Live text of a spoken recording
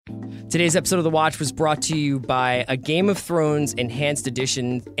Today's episode of The Watch was brought to you by a Game of Thrones Enhanced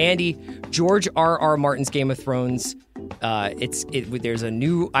Edition. Andy, George R.R. Martin's Game of Thrones. There's a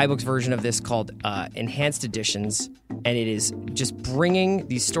new iBooks version of this called Enhanced Editions, and it is just bringing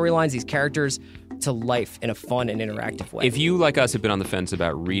these storylines, these characters to life in a fun and interactive way. If you, like us, have been on the fence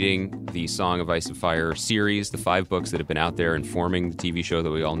about reading the Song of Ice and Fire series, the 5 books that have been out there informing the TV show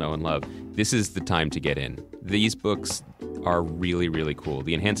that we all know and love, this is the time to get in. These books are really, really cool.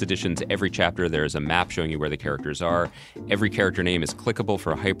 The Enhanced Editions, every chapter there is a map showing you where the characters are. Every character name is clickable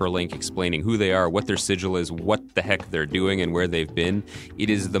for a hyperlink explaining who they are, what their sigil is, what the heck they're doing, and where they've been. It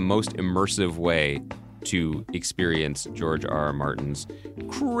is the most immersive way to experience George R.R. Martin's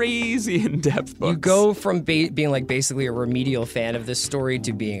crazy in-depth books. You go from being like basically a remedial fan of this story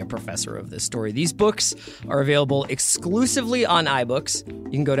to being a professor of this story. These books are available exclusively on iBooks. You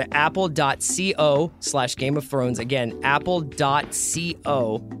can go to apple.co/Game of Thrones. Again,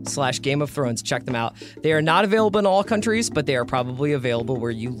 apple.co/Game of Thrones. Check them out. They are not available in all countries, but they are probably available where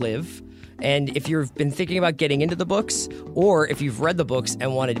you live. And if you've been thinking about getting into the books, or if you've read the books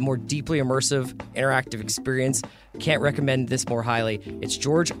and wanted a more deeply immersive, interactive experience, can't recommend this more highly. It's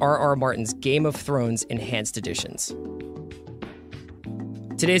George R.R. Martin's Game of Thrones Enhanced Editions.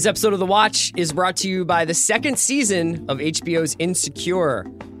 Today's episode of The Watch is brought to you by the second season of HBO's Insecure.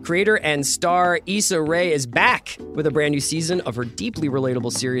 Creator and star Issa Rae is back with a brand new season of her deeply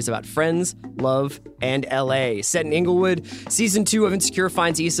relatable series about friends, love, and LA. Set in Inglewood, season 2 of Insecure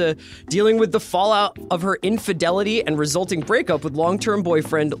finds Issa dealing with the fallout of her infidelity and resulting breakup with long-term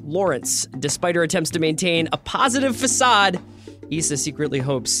boyfriend Lawrence. Despite her attempts to maintain a positive facade, Issa secretly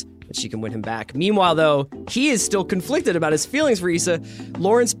hopes that she can win him back. Meanwhile, though, he is still conflicted about his feelings for Issa.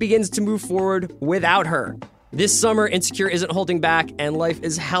 Lawrence begins to move forward without her. This summer, Insecure isn't holding back, and life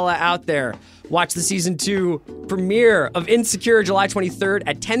is hella out there. Watch the season 2 premiere of Insecure July 23rd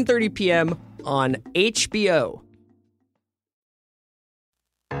at 10:30 p.m. on HBO.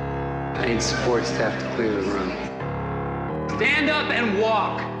 I need support staff to clear the room. Stand up and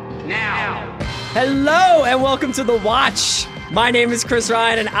walk, now. Hello, and welcome to The Watch. My name is Chris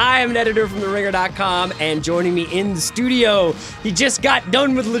Ryan, and I am an editor from TheRinger.com, and joining me in the studio, he just got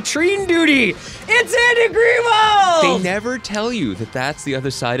done with latrine duty. It's Andy Greenwald! They never tell you that that's the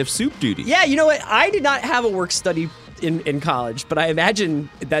other side of soup duty. Yeah, you know what? I did not have a work study in college, but I imagine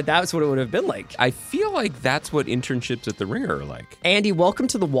that that's what it would have been like. I feel like that's what internships at The Ringer are like. Andy, welcome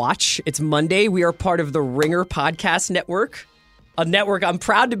to The Watch. It's Monday. We are part of the Ringer Podcast Network, a network I'm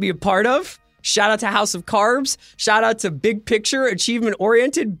proud to be a part of. Shout out to House of Carbs. Shout out to Big Picture, Achievement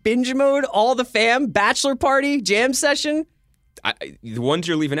Oriented, Binge Mode, All the Fam, Bachelor Party, Jam Session. The ones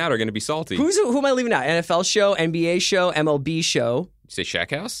you're leaving out are going to be salty. Who am I leaving out? NFL show, NBA show, MLB show. You say Shack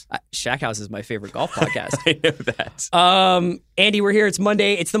House? Shack House is my favorite golf podcast. I know that. Andy, we're here. It's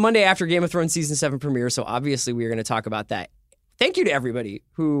Monday. It's the Monday after Game of Thrones Season 7 premiere, so obviously we are going to talk about that. Thank you to everybody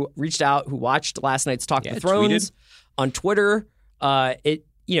who reached out, who watched last night's Talk of the Thrones tweeted on Twitter.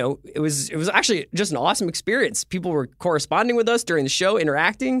 It was actually just an awesome experience. People were corresponding with us during the show,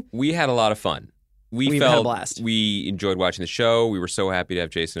 interacting. We had a lot of fun. We had a blast. We enjoyed watching the show. We were so happy to have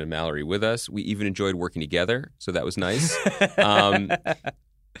Jason and Mallory with us. We even enjoyed working together, so that was nice.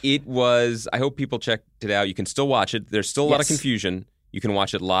 It was, I hope people checked it out. You can still watch it. There's still a lot of confusion. You can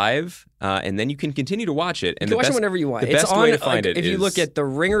watch it live, and then you can continue to watch it. And you can watch it whenever you want. The best way to find it if you look at the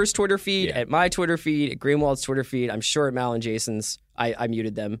Ringer's Twitter feed, at my Twitter feed, at Greenwald's Twitter feed, I'm sure at Mal and Jason's. I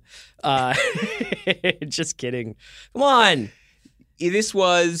muted them. Just kidding. Come on. This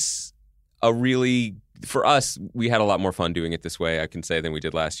was a really, for us, we had a lot more fun doing it this way, I can say, than we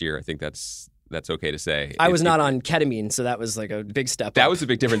did last year. I think that's okay to say. I was not on ketamine, so that was like a big step That up. was a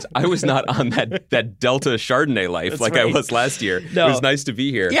big difference. I was not on that Delta Chardonnay life That's like right. I was last year. No. It was nice to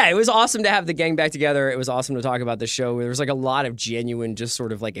be here. Yeah, it was awesome to have the gang back together. It was awesome to talk about the show. There was like a lot of genuine just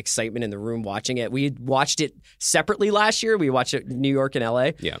sort of like excitement in the room watching it. We watched it separately last year. We watched it in New York and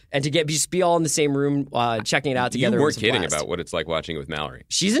LA. Yeah. And to just be all in the same room checking it out together. You was weren't a kidding blast. about what it's like watching it with Mallory.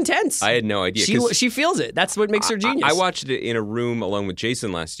 She's intense. I had no idea. She feels it. That's what makes her genius. I watched it in a room alone with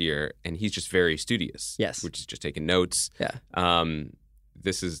Jason last year, and he's just very studious. Yes. Which is just taking notes. Yeah.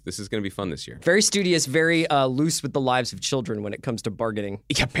 This is going to be fun this year. Very studious, very loose with the lives of children when it comes to bargaining.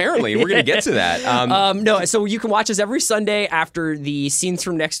 Yeah, apparently. We're going to get to that. No, so you can watch us every Sunday after the scenes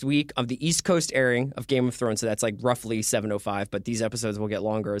from next week of the East Coast airing of Game of Thrones. So that's like roughly 7:05, but these episodes will get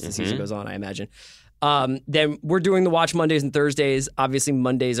longer as the season goes on, I imagine. Then we're doing the Watch Mondays and Thursdays. Obviously,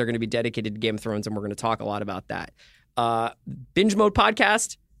 Mondays are going to be dedicated to Game of Thrones, and we're going to talk a lot about that. Binge Mode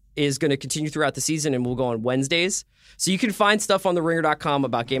Podcast is going to continue throughout the season, and we'll go on Wednesdays. So you can find stuff on TheRinger.com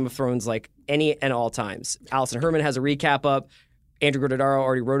about Game of Thrones like any and all times. Allison Herman has a recap up. Andrew Gordodaro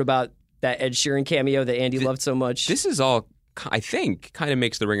already wrote about that Ed Sheeran cameo that Andy loved so much. This is all, I think, kind of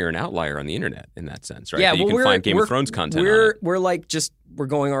makes The Ringer an outlier on the internet in that sense, right? Yeah, that you can find Game of Thrones content on it. We're like we're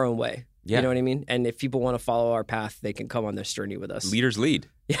going our own way. Yeah. You know what I mean? And if people want to follow our path, they can come on this journey with us. Leaders lead.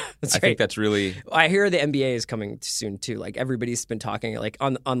 Yeah, that's I right. think that's really... I hear the NBA is coming soon too. Like everybody's been talking like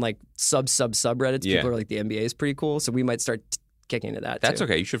on like subreddits. Yeah. People are like the NBA is pretty cool, so we might start kicking into that. That's too.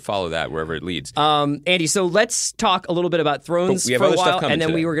 okay. You should follow that wherever it leads. Andy, so let's talk a little bit about Thrones We have for a other stuff while, coming and then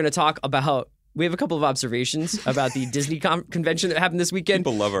today. we were going to talk about. We have a couple of observations about the Disney convention that happened this weekend.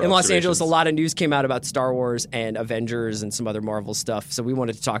 People love our in Los Angeles. observations. A lot of news came out about Star Wars and Avengers and some other Marvel stuff. So we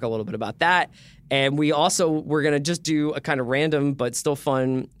wanted to talk a little bit about that. And we also were going to just do a kind of random but still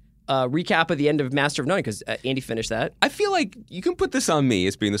fun recap of the end of Master of None because Andy finished that. I feel like you can put this on me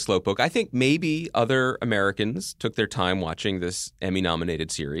as being the slowpoke. I think maybe other Americans took their time watching this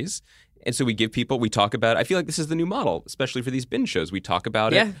Emmy-nominated series. And so we talk about it. I feel like this is the new model, especially for these binge shows. We talk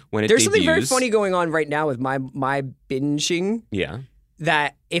about it when it There's debuts. something very funny going on right now with my binging. Yeah.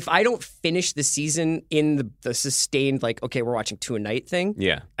 That if I don't finish the season in the sustained, like, okay, we're watching 2 a night thing,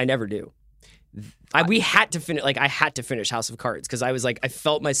 Yeah. I never do. I had to finish House of Cards because I was like, I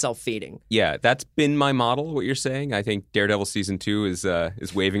felt myself fading. Yeah, that's been my model, what you're saying. I think Daredevil Season 2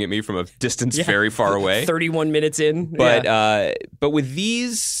 is waving at me from a distance very far away. 31 minutes in. But with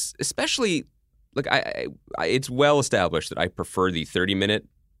these, especially, look, I it's well established that I prefer the 30-minute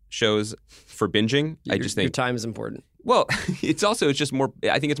shows for binging. I just think your time is important. Well, it's just more,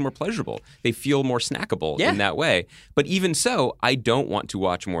 I think it's more pleasurable. They feel more snackable in that way. But even so, I don't want to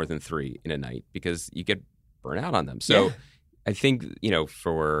watch more than 3 in a night because you get burnt out on them. So I think,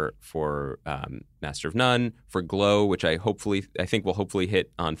 for Master of None, for Glow, which I think we'll hopefully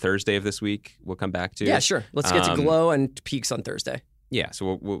hit on Thursday of this week, we'll come back to. Yeah, sure. Let's get to Glow and Peaks on Thursday. Yeah,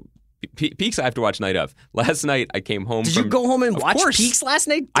 so we'll Peaks I have to watch night of. Last night I came home Did you go home and watch Peaks last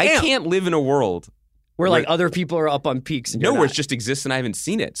night? Damn. I can't live in a world where like other people are up on Peaks. And where it just exists and I haven't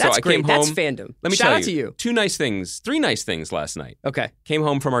seen it. That's so I great. came home. That's fandom. Let me Shout tell out to you. 3 nice things last night. Okay. Came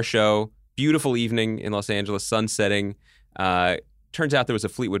home from our show. Beautiful evening in Los Angeles, sun setting. Turns out there was a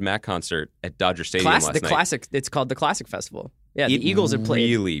Fleetwood Mac concert at Dodger Stadium last night. Classic. It's called the Classic Festival. Yeah, the Eagles have played.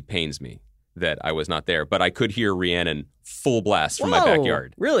 It really pains me that I was not there, but I could hear Rhiannon full blast from my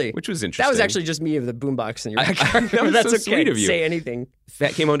backyard. Really? Which was interesting. That was actually just me of the boombox in your backyard. That was That's so okay. sweet of you. Say anything.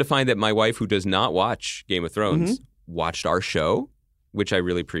 Came home to find that my wife, who does not watch Game of Thrones, watched our show, which I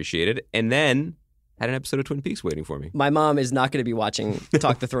really appreciated, and then had an episode of Twin Peaks waiting for me. My mom is not going to be watching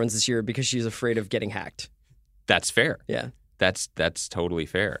Talk the Thrones this year because she's afraid of getting hacked. That's fair. Yeah. That's totally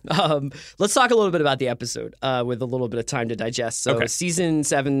fair. Let's talk a little bit about the episode with a little bit of time to digest. So Season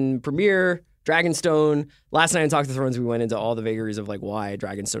 7 premiere, Dragonstone. Last night on Talk the Thrones, we went into all the vagaries of like why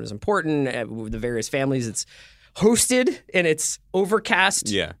Dragonstone is important, the various families it's hosted, and it's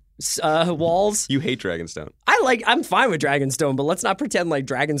overcast walls. You hate Dragonstone. I'm fine with Dragonstone, but let's not pretend like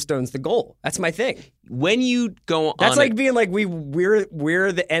Dragonstone's the goal. That's my thing. When you go on, that's like being like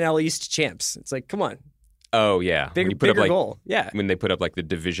we're the NL East champs. It's like, come on. Oh yeah, bigger goal. Yeah, when they put up like the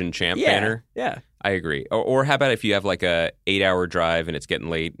division champ banner. Yeah, I agree. Or how about if you have like a 8-hour drive and it's getting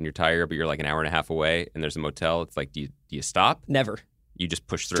late and you're tired, but you're like an hour and a half away and there's a motel. It's like, do you stop? Never. You just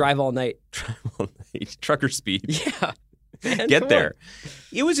push through. Drive all night. Trucker speed. Yeah. Man, get there.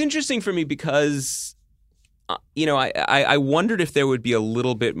 It was interesting for me because, I wondered if there would be a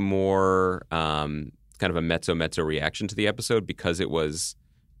little bit more kind of a mezzo reaction to the episode because it was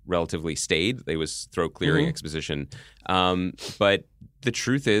relatively staid. They was throat clearing exposition. But the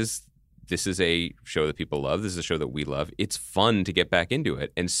truth is, this is a show that people love. This is a show that we love. It's fun to get back into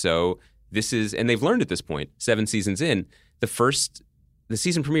it. And so and they've learned at this point, 7 seasons in, the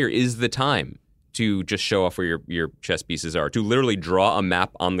season premiere is the time to just show off where your chess pieces are, to literally draw a map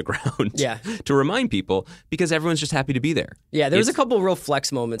on the ground to remind people, because everyone's just happy to be there. Yeah, there was a couple of real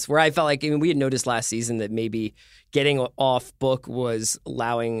flex moments where I felt like, we had noticed last season that maybe getting off book was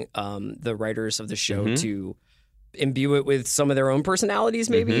allowing the writers of the show to imbue it with some of their own personalities,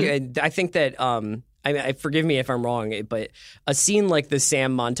 maybe. And I think that, forgive me if I'm wrong, but a scene like the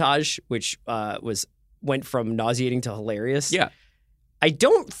Sam montage, which went from nauseating to hilarious. Yeah. I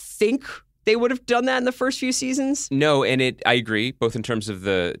don't think they would have done that in the first few seasons. No, and I agree, both in terms of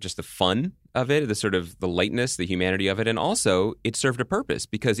the fun of it, the sort of the lightness, the humanity of it, and also it served a purpose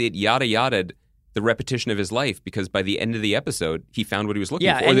because it yada-yada'd the repetition of his life, because by the end of the episode, he found what he was looking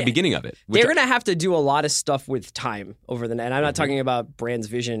for, or and the beginning of it. They're going to have to do a lot of stuff with time over the night. And I'm not talking about Bran's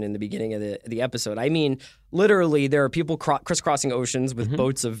vision in the beginning of the episode. I mean, literally, there are people crisscrossing oceans with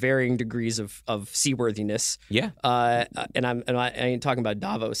boats of varying degrees of seaworthiness. Yeah. And I ain't talking about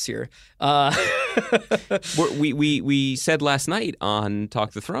Davos here. We said last night on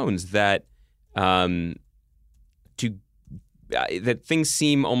Talk the Thrones that that things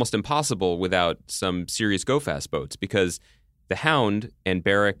seem almost impossible without some serious go-fast boats, because the Hound and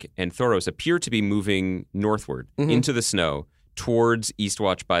Beric and Thoros appear to be moving northward into the snow towards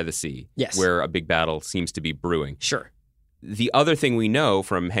Eastwatch by the Sea, where a big battle seems to be brewing. Sure. The other thing we know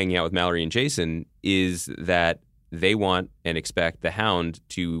from hanging out with Mallory and Jason is that they want and expect the Hound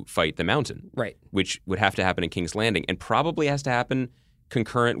to fight the Mountain, right? Which would have to happen in King's Landing, and probably has to happen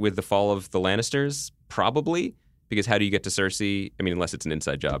concurrent with the fall of the Lannisters, probably. Because how do you get to Cersei? I mean, unless it's an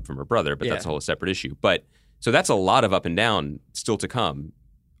inside job from her brother, but that's a whole separate issue. But so that's a lot of up and down still to come,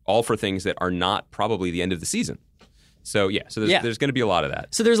 all for things that are not probably the end of the season. So there's going to be a lot of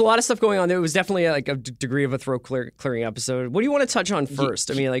that. So there's a lot of stuff going on. There was definitely like a degree of a throat clearing episode. What do you want to touch on first?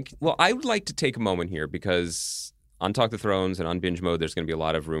 I mean, well, I would like to take a moment here because on Talk the Thrones and on Binge Mode, there's going to be a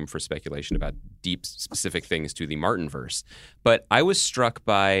lot of room for speculation about deep, specific things to the Martinverse. But I was struck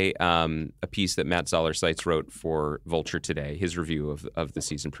by a piece that Matt Zoller-Seitz wrote for Vulture today, his review of the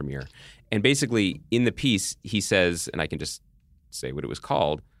season premiere. And basically, in the piece, he says, and I can just say what it was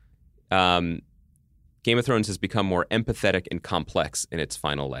called, Game of Thrones has become more empathetic and complex in its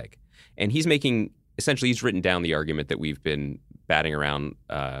final leg. And he's written down the argument that we've been batting around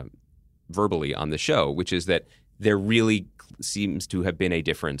verbally on the show, which is that there really seems to have been a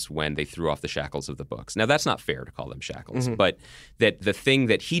difference when they threw off the shackles of the books. Now, that's not fair to call them shackles, but that the thing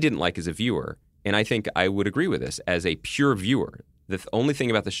that he didn't like as a viewer, and I think I would agree with this, as a pure viewer, the only thing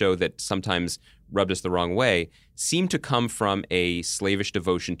about the show that sometimes rubbed us the wrong way seemed to come from a slavish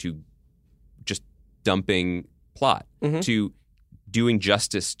devotion to just dumping plot, to doing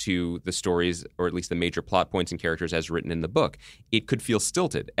justice to the stories, or at least the major plot points and characters as written in the book. It could feel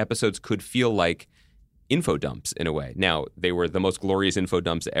stilted. Episodes could feel like info dumps in a way. Now, they were the most glorious info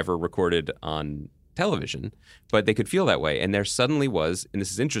dumps ever recorded on television, but they could feel that way. And there suddenly was, and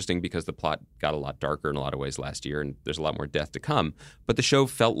this is interesting because the plot got a lot darker in a lot of ways last year, and there's a lot more death to come, but the show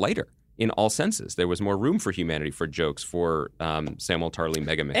felt lighter in all senses. There was more room for humanity, for jokes, for Samuel Tarly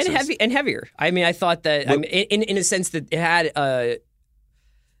mega mixes. And heavier. I mean, I thought that, in a sense that it had an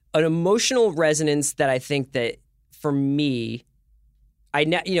emotional resonance that I think that, for me,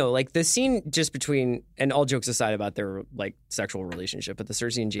 like the scene just between, and all jokes aside about their like sexual relationship, but the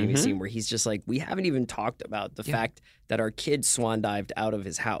Cersei and Jaime scene where he's just like, we haven't even talked about the fact that our kid swan dived out of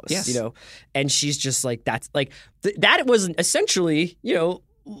his house, and she's just like, that's like, that was essentially,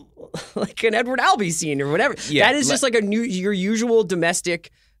 like an Edward Albee scene or whatever. Yeah, that is just like your usual domestic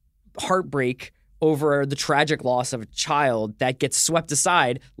heartbreak over the tragic loss of a child that gets swept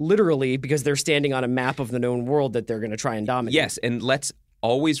aside literally because they're standing on a map of the known world that they're going to try and dominate. Yes, and let's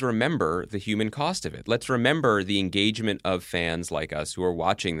always remember the human cost of it. Let's remember the engagement of fans like us who are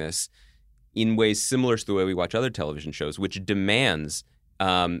watching this in ways similar to the way we watch other television shows, which demands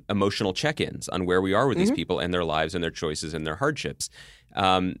emotional check-ins on where we are with these people and their lives and their choices and their hardships.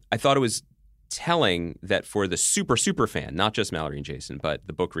 I thought it was telling that for the super fan, not just Mallory and Jason, but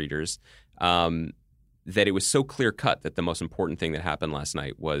the book readers, that it was so clear-cut that the most important thing that happened last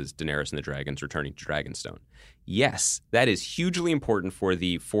night was Daenerys and the dragons returning to Dragonstone. Yes, that is hugely important for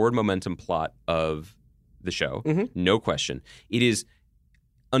the forward momentum plot of the show, no question. It is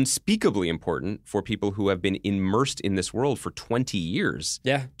unspeakably important for people who have been immersed in this world for 20 years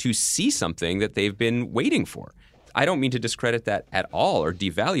to see something that they've been waiting for. I don't mean to discredit that at all or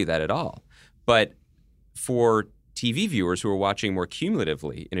devalue that at all. But for TV viewers who are watching more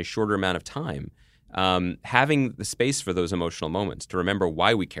cumulatively in a shorter amount of time, having the space for those emotional moments to remember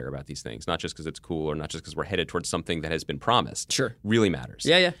why we care about these things, not just because it's cool or not just because we're headed towards something that has been promised, really matters.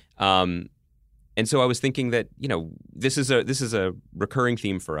 And so I was thinking that, this is a recurring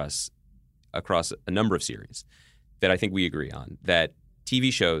theme for us across a number of series that I think we agree on, that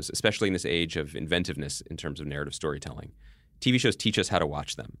TV shows, especially in this age of inventiveness in terms of narrative storytelling, TV shows teach us how to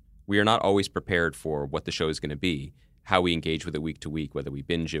watch them. We are not always prepared for what the show is going to be, how we engage with it week to week, whether we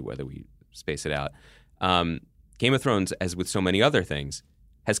binge it, whether we space it out. Game of Thrones, as with so many other things,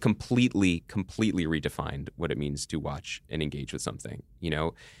 has completely redefined what it means to watch and engage with something,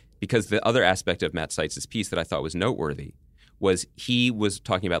 Because the other aspect of Matt Seitz's piece that I thought was noteworthy was he was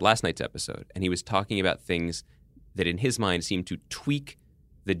talking about last night's episode, and he was talking about things that in his mind seemed to tweak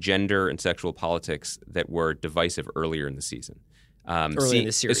the gender and sexual politics that were divisive earlier in the season. Early in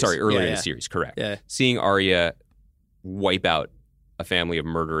the series. Sorry, earlier in the series, correct. Yeah. Seeing Arya wipe out a family of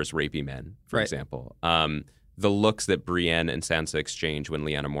murderous, rapey men, for example. The looks that Brienne and Sansa exchange when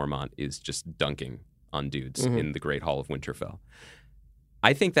Lyanna Mormont is just dunking on dudes in the Great Hall of Winterfell.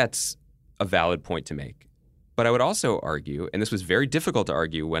 I think that's a valid point to make. But I would also argue, and this was very difficult to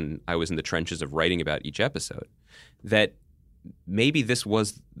argue when I was in the trenches of writing about each episode, that maybe this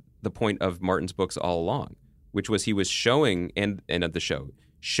was the point of Martin's books all along, which was he was showing, and of the show,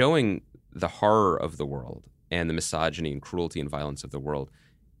 showing the horror of the world and the misogyny and cruelty and violence of the world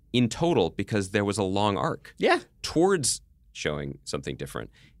in total because there was a long arc towards showing something different.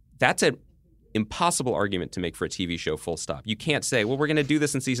 That's an impossible argument to make for a TV show full stop. You can't say, well, we're going to do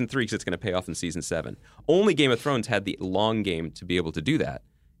this in season 3 because it's going to pay off in season 7. Only Game of Thrones had the long game to be able to do that.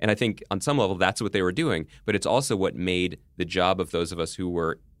 And I think on some level that's what they were doing, but it's also what made the job of those of us who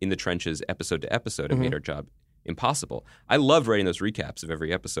were in the trenches episode to episode and made our job impossible. I love writing those recaps of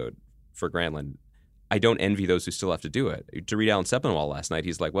every episode for Granlund. I don't envy those who still have to do it. To read Alan Sepinwall last night,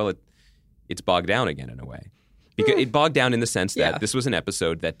 he's like, well, it's bogged down again in a way. Because it bogged down in the sense that this was an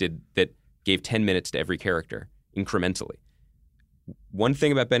episode that gave 10 minutes to every character incrementally. One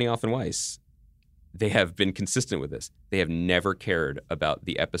thing about Benioff and Weiss, they have been consistent with this. They have never cared about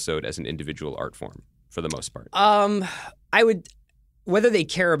the episode as an individual art form for the most part. I would, whether they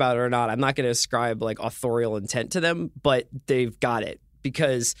care about it or not, I'm not going to ascribe like authorial intent to them, but they've got it.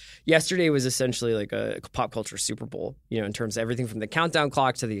 Because yesterday was essentially like a pop culture Super Bowl, in terms of everything from the countdown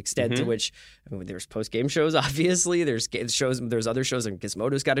clock to the extent to which there's post-game shows, obviously. There's shows, there's other shows, and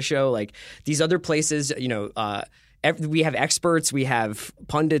Gizmodo's got a show. Like these other places, we have experts, we have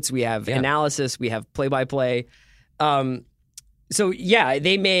pundits, we have analysis, we have play-by-play. So,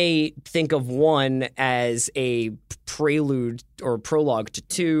 they may think of one as a prelude or prologue to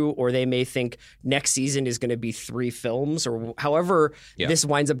 2, or they may think next season is going to be 3 films, or however this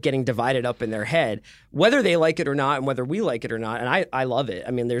winds up getting divided up in their head, whether they like it or not and whether we like it or not. And I love it.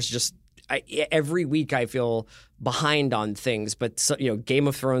 I mean, there's just every week I feel behind on things, but Game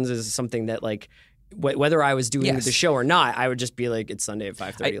of Thrones is something that like whether I was doing the show or not, I would just be like, it's Sunday at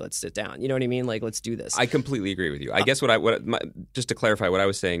 5:30. Let's sit down. You know what I mean? Like, let's do this. I completely agree with you. I guess just to clarify, what I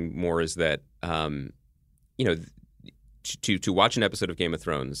was saying more is that, to watch an episode of Game of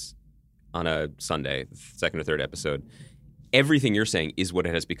Thrones on a Sunday, second or third episode, everything you're saying is what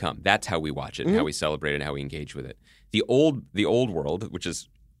it has become. That's how we watch it and how we celebrate it and how we engage with it. The old world, which is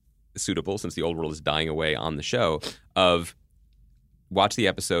suitable since the old world is dying away on the show, of watch the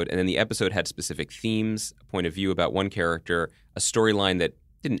episode, and then the episode had specific themes, a point of view about one character, a storyline that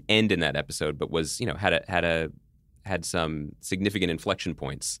didn't end in that episode, but was had some significant inflection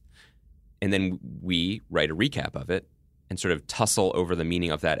points, and then we write a recap of it and sort of tussle over the meaning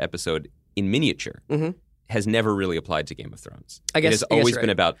of that episode in miniature. Has never really applied to Game of Thrones. It has always been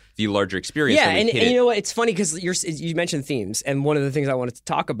about the larger experience. Yeah, and you know what? It's funny because you mentioned themes, and one of the things I wanted to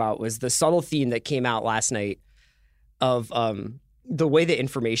talk about was the subtle theme that came out last night of the way that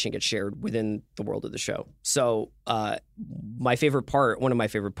information gets shared within the world of the show. So one of my favorite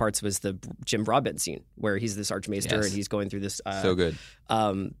parts was the Jim Broadbent scene where he's this Archmaester and he's going through this so good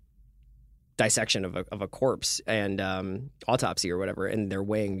dissection of a corpse and autopsy or whatever, and they're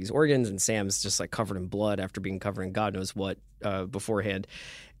weighing these organs, and Sam's just like covered in blood after being covered in God knows what beforehand.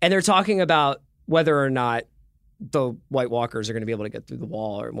 And they're talking about whether or not the White Walkers are going to be able to get through the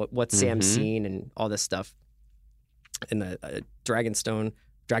wall, or what Sam's seen and all this stuff. In the dragon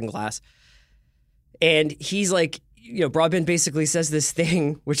glass. And he's like, Broadbent basically says this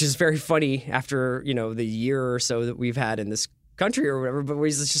thing, which is very funny after, the year or so that we've had in this country or whatever, but where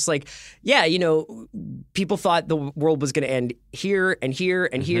he's just like, people thought the world was going to end here and here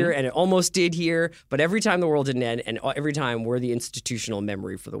and here, and it almost did here, but every time the world didn't end, and every time we're the institutional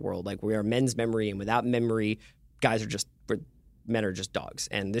memory for the world. Like, we are men's memory, and without memory, men are just dogs.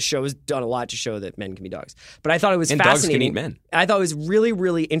 And this show has done a lot to show that men can be dogs. But I thought it was fascinating. Dogs can eat men. I thought it was really,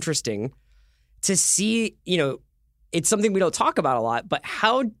 really interesting to see, it's something we don't talk about a lot, but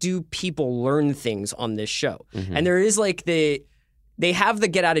how do people learn things on this show? And there is like they have the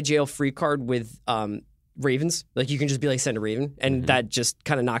get out of jail free card with ravens. Like, you can just be like, send a raven, and that just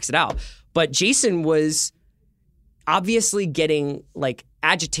kind of knocks it out. But Jason was obviously getting like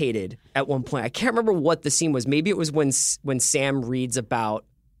agitated at one point. I can't remember what the scene was. Maybe it was when Sam reads about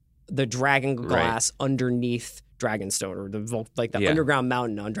the dragon glass underneath Dragonstone, or the underground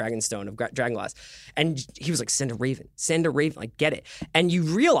mountain on Dragonstone of Dragonglass. And he was like, send a raven, like, get it. And you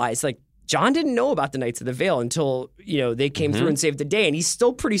realize, like, John didn't know about the Knights of the Vale until, they came through and saved the day, and he's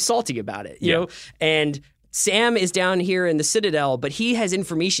still pretty salty about it, you know? And Sam is down here in the Citadel, but he has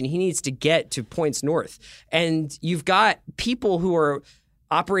information he needs to get to points north. And you've got people who are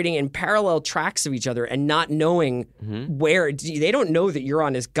operating in parallel tracks of each other and not knowing where. They don't know that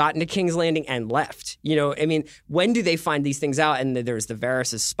Euron has gotten to King's Landing and left. I mean, when do they find these things out? And there's the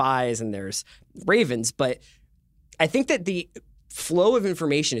Varys' spies and there's Ravens. But I think that the flow of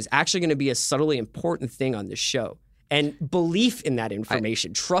information is actually going to be a subtly important thing on this show. And belief in that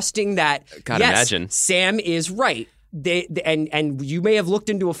information, trusting that, imagine. Sam is right. And you may have looked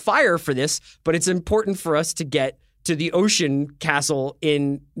into a fire for this, but it's important for us to get to the ocean castle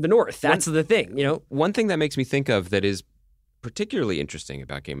in the north. That's the thing, One thing that makes me think of that is particularly interesting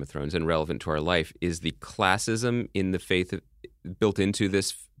about Game of Thrones and relevant to our life is the classism in the faith built into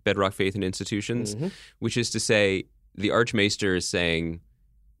this bedrock faith in institutions, which is to say the Archmaester is saying,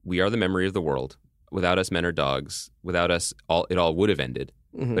 we are the memory of the world. Without us, men are dogs. Without us, it all would have ended,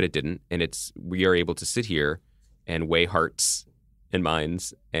 but it didn't. And we are able to sit here and weigh hearts and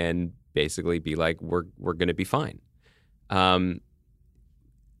minds and basically be like, we're going to be fine. For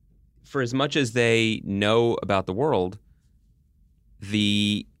as much as they know about the world,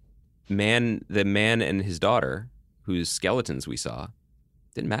 the man and his daughter, whose skeletons we saw,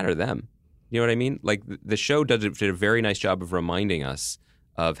 didn't matter to them. You know what I mean? Like the show did a very nice job of reminding us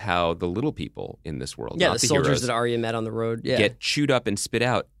of how the little people in this world, the not the soldiers heroes, that Arya met on the road, get chewed up and spit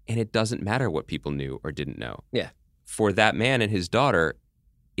out, and it doesn't matter what people knew or didn't know. Yeah. For that man and his daughter,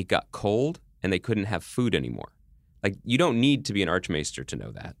 it got cold and they couldn't have food anymore. Like, you don't need to be an Archmaester to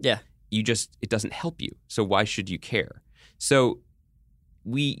know that. Yeah. It doesn't help you. So why should you care? So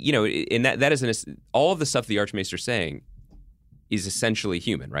and that is all of the stuff the Archmaester is saying is essentially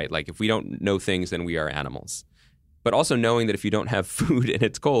human, right? Like, if we don't know things, then we are animals. But also knowing that if you don't have food and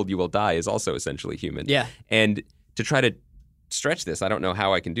it's cold, you will die is also essentially human. Yeah. And to try to stretch this, I don't know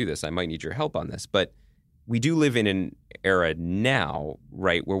how I can do this. I might need your help on this. But we do live in an era now,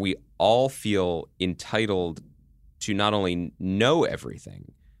 right, where we all feel entitled to not only know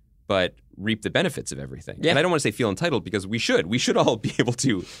everything, but reap the benefits of everything. Yeah. And I don't want to say feel entitled because we should. We should all be able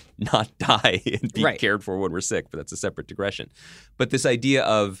to not die and be cared for when we're sick, but that's a separate digression. But this idea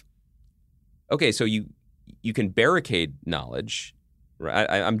of, okay, so you can barricade knowledge. Right?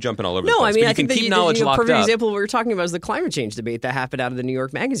 I'm jumping all over the place. I mean, but I think keep knowledge the locked perfect up. example of what we were talking about is the climate change debate that happened out of the New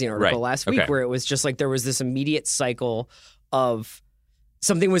York Magazine article last week, where it was just like there was this immediate cycle of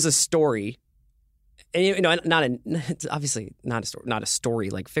something was a story. And, it's obviously not a story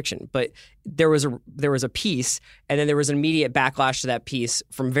like fiction, but there was a piece, and then there was an immediate backlash to that piece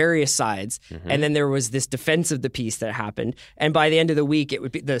from various sides, and then there was this defense of the piece that happened, and by the end of the week,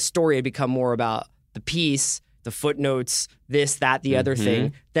 the story had become more about the piece, the footnotes, this, that, the other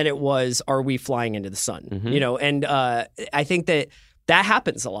thing, than it was, are we flying into the sun? And I think that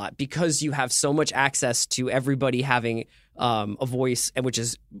happens a lot because you have so much access to everybody having a voice, and which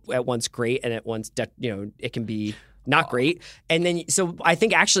is at once great and at once, it can be not great. And then, so I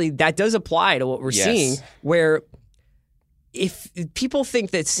think actually that does apply to what we're seeing, where if people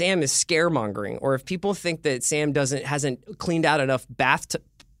think that Sam is scaremongering, or if people think that Sam hasn't cleaned out enough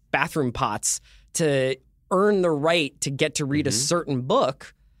bathroom pots to earn the right to get to read a certain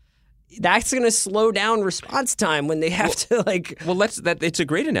book, that's going to slow down response time when they have to it's a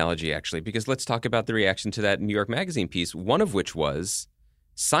great analogy, actually, because let's talk about the reaction to that New York Magazine piece, one of which was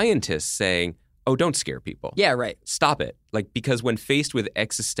scientists saying, oh, don't scare people. Yeah, right. Stop it. Because when faced with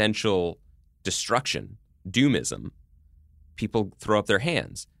existential destruction, doomism, people throw up their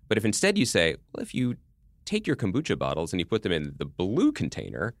hands. But if instead you say, well, if you take your kombucha bottles and you put them in the blue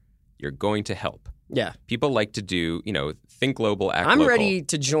container, you're going to help. Yeah. People like to do, think global, act I'm local. ready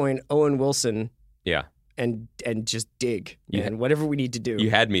to join Owen Wilson. Yeah. And just dig, and whatever we need to do. You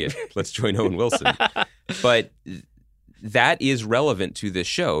had me at let's join Owen Wilson. But that is relevant to this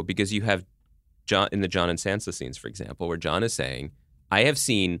show because you have John in the Jon and Sansa scenes, for example, where Jon is saying, I have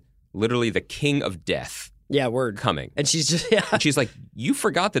seen literally the king of death coming. And she's just, And she's like, you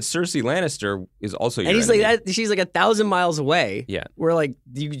forgot that Cersei Lannister is also your And he's enemy. like, she's like 1,000 miles away. Yeah. Where like,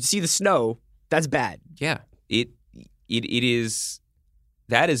 you can see the snow. That's bad. Yeah. It is,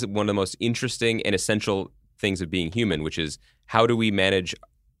 that is one of the most interesting and essential things of being human, which is how do we manage,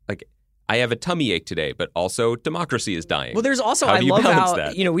 I have a tummy ache today, but also democracy is dying. Well, there's also, I love how,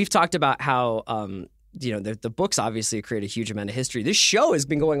 that? We've talked about how, the books obviously create a huge amount of history. This show has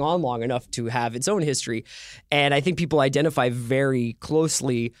been going on long enough to have its own history. And I think people identify very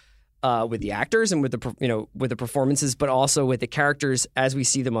closely with the actors and with the performances, but also with the characters as we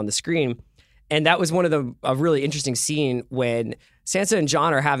see them on the screen. And that was one of a really interesting scene when Sansa and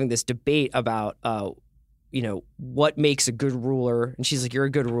Jon are having this debate about what makes a good ruler. And she's like, you're a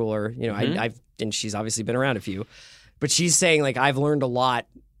good ruler. And she's obviously been around a few. But she's saying, like, I've learned a lot.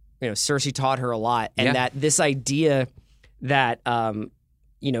 Cersei taught her a lot. And that this idea that,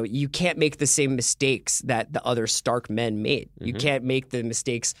 you can't make the same mistakes that the other Stark men made. Mm-hmm. You can't make the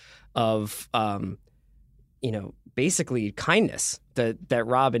mistakes of, basically kindness that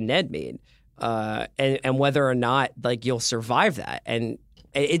Robb and Ned made. And whether or not, like, you'll survive that. And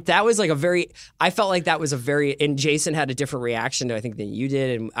that was like I felt like that was and Jason had a different reaction to, I think, than you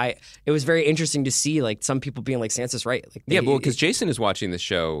did. And it was very interesting to see, like, some people being like, Sansa's right. Like, because Jason is watching the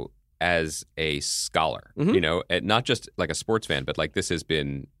show as a scholar, and not just like a sports fan, but like this has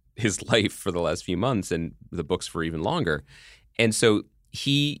been his life for the last few months and the books for even longer. And so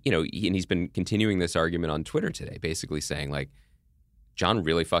he's been continuing this argument on Twitter today, basically saying, like, Jon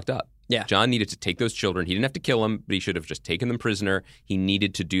really fucked up. Yeah. Jon needed to take those children. He didn't have to kill them, but he should have just taken them prisoner. He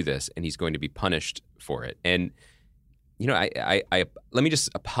needed to do this, and he's going to be punished for it. And, I let me just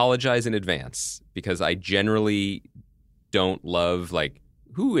apologize in advance, because I generally don't love, like,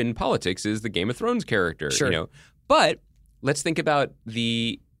 who in politics is the Game of Thrones character, Sure. But let's think about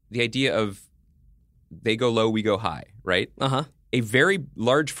the idea of they go low, we go high, right? Uh-huh. A very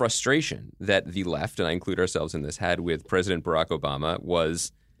large frustration that the left, and I include ourselves in this, had with President Barack Obama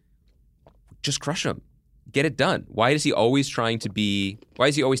was just crush him. Get it done. Why is he always taking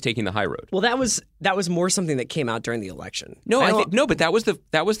the high road? Well, that was more something that came out during the election. But that was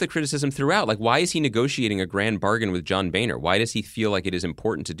the criticism throughout. Like, why is he negotiating a grand bargain with John Boehner? Why does he feel like it is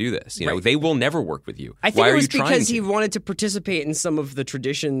important to do this? Right. They will never work with you. I think it was because he wanted to participate in some of the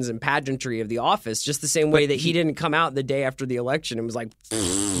traditions and pageantry of the office, just the same way that he didn't come out the day after the election and was like,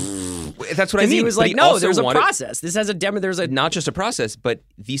 that's what I mean. He was like, no, there's a process. This has not just a process, but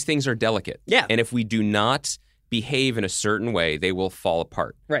these things are delicate. Yeah. And if we do not behave in a certain way, they will fall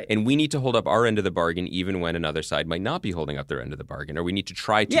apart. Right. And we need to hold up our end of the bargain even when another side might not be holding up their end of the bargain, or we need to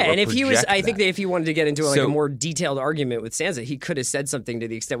try to. Yeah, and if he was, I think that if he wanted to get into a more detailed argument with Sansa, he could have said something to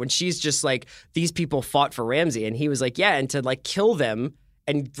the extent when she's just like, these people fought for Ramsay, and he was like, yeah, and to like kill them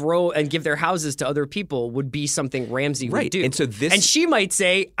and give their houses to other people would be something Ramsay would do. And she might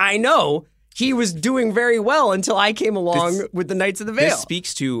say, I know. He was doing very well until I came along with the Knights of the Vale. This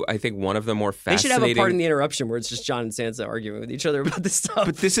speaks to, I think, one of the more fascinating... They should have a part in the interruption where it's just Jon and Sansa arguing with each other about this stuff.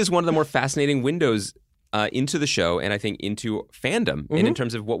 But this is one of the more fascinating windows into the show, and I think into fandom, and in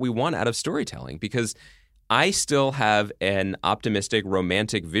terms of what we want out of storytelling. Because I still have an optimistic,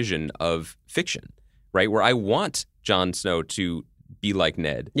 romantic vision of fiction, right? Where I want Jon Snow to be like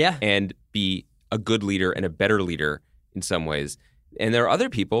Ned. Yeah. And be a good leader and a better leader in some ways. And there are other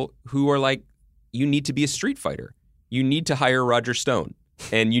people who are like, you need to be a street fighter. You need to hire Roger Stone.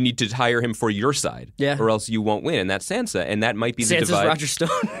 And you need to hire him for your side. Yeah. Or else you won't win. And that's Sansa. And that might be the Sansa's divide. Roger Stone.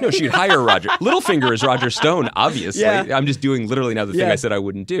 No, she'd hire Roger. Littlefinger is Roger Stone, obviously. Yeah. I'm just doing literally now the thing I said I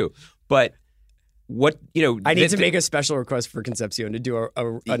wouldn't do. But what, I need to make a special request for Concepcion to do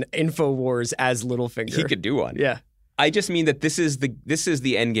an InfoWars as Littlefinger. He could do one. Yeah. I just mean that this is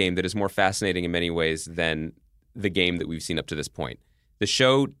the end game that is more fascinating in many ways than the game that we've seen up to this point. The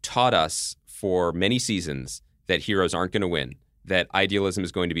show taught us for many seasons that heroes aren't going to win, that idealism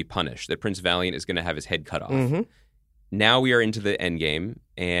is going to be punished, that Prince Valiant is going to have his head cut off. Mm-hmm. Now we are into the end game,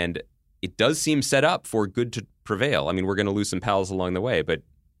 and it does seem set up for good to prevail. I mean, we're going to lose some pals along the way, but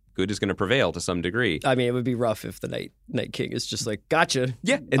good is going to prevail to some degree. I mean, it would be rough if the Night King is just like, gotcha.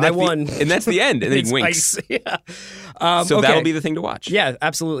 Yeah, and I won. And that's the end, and then he winks. Yeah. So that'll be the thing to watch. Yeah,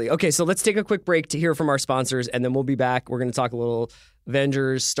 absolutely. Okay, so let's take a quick break to hear from our sponsors, and then we'll be back. We're going to talk a little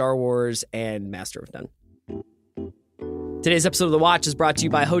Avengers, Star Wars, and Master of None. Today's episode of The Watch is brought to you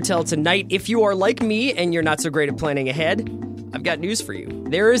by Hotel Tonight. If you are like me and you're not so great at planning ahead, I've got news for you.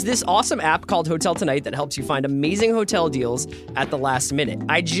 There is this awesome app called Hotel Tonight that helps you find amazing hotel deals at the last minute.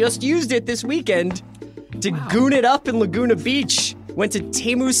 I just used it this weekend to goon it up in Laguna Beach. Went to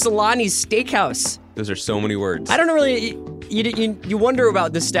Temu Solani's Steakhouse. Those are so many words. I don't know really... You wonder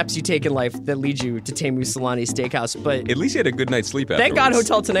about the steps you take in life that lead you to Temu Solani's Steakhouse, but... At least you had a good night's sleep afterwards. Thank God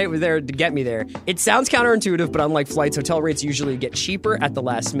Hotel Tonight was there to get me there. It sounds counterintuitive, but unlike flights, hotel rates usually get cheaper at the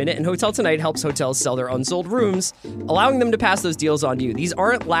last minute, and Hotel Tonight helps hotels sell their unsold rooms, allowing them to pass those deals on to you. These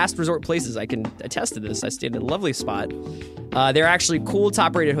aren't last resort places. I can attest to this. I stayed in a lovely spot. They're actually cool,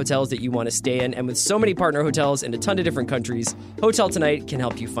 top-rated hotels that you want to stay in, and with so many partner hotels in a ton of different countries, Hotel Tonight can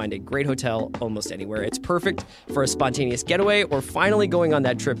help you find a great hotel almost anywhere. It's perfect for a spontaneous getaway or finally going on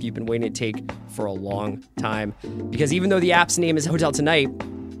that trip you've been waiting to take for a long time. Because even though the app's name is Hotel Tonight,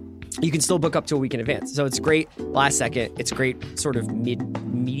 you can still book up to a week in advance. So it's great last second. It's great sort of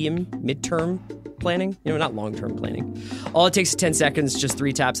midterm planning, not long-term planning. All it takes is 10 seconds, just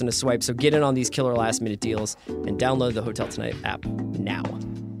 3 taps and a swipe. So get in on these killer last-minute deals and download the Hotel Tonight app now.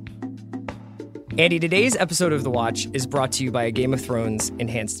 Andy, today's episode of The Watch is brought to you by a Game of Thrones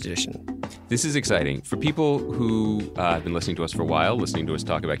Enhanced Edition. This is exciting. For people who have been listening to us for a while, listening to us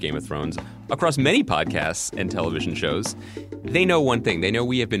talk about Game of Thrones across many podcasts and television shows, they know one thing. They know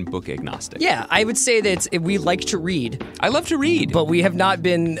we have been book agnostic. Yeah, I would say that we like to read. I love to read. But we have not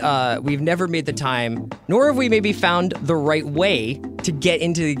been, we've never made the time, nor have we maybe found the right way to get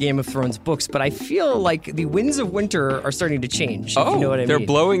into the Game of Thrones books. But I feel like the winds of winter are starting to change. Oh, if you know what I they're mean.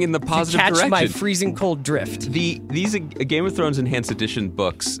 blowing in the positive to catch direction. my freezing cold drift. These Game of Thrones Enhanced Edition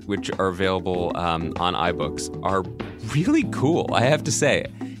books, which are available on iBooks, are really cool, I have to say.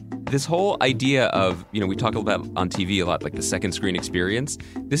 This whole idea of, we talk about on TV a lot, like the second screen experience.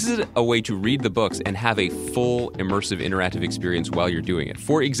 This is a way to read the books and have a full immersive interactive experience while you're doing it.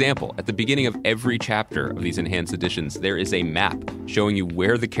 For example, at the beginning of every chapter of these enhanced editions, there is a map showing you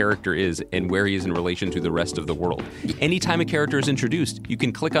where the character is and where he is in relation to the rest of the world. Anytime a character is introduced, you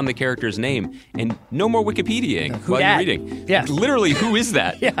can click on the character's name and no more Wikipediaing while you're reading. Yeah. Literally, who is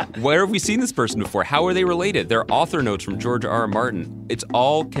that? Yeah. Where have we seen this person before? How are they related? Their author notes from George R. R. Martin. It's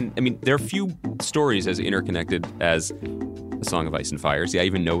all there are few stories as interconnected as A Song of Ice and Fire. See, I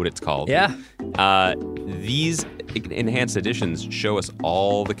even know what it's called. Yeah. These enhanced editions show us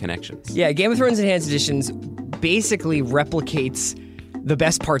all the connections. Yeah, Game of Thrones Enhanced Editions basically replicates the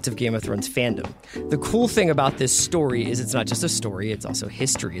best parts of Game of Thrones fandom. The cool thing about this story is it's not just a story, it's also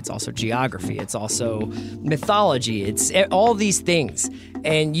history, it's also geography, it's also mythology, it's all these things.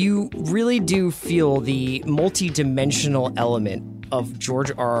 And you really do feel the multi-dimensional element of George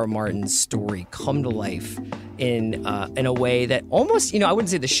R. R. Martin's story come to life in a way that almost, I wouldn't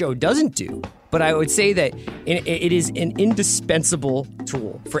say the show doesn't do, but I would say that it is an indispensable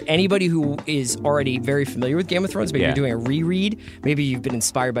tool for anybody who is already very familiar with Game of Thrones. Maybe you're doing a reread, maybe you've been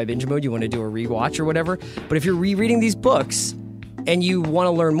inspired by binge mode, you want to do a rewatch or whatever. But if you're rereading these books and you want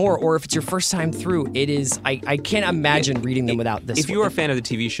to learn more, or if it's your first time through, it is, I can't imagine reading them without this. If you are a fan of the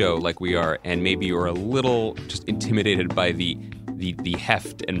TV show like we are, and maybe you're a little just intimidated by the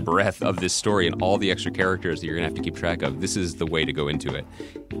heft and breadth of this story and all the extra characters that you're going to have to keep track of, this is the way to go into it.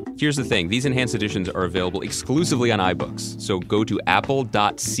 Here's the thing. These enhanced editions are available exclusively on iBooks. So go to apple.co/Game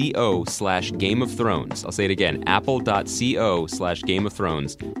of Thrones. I'll say it again, apple.co/Game of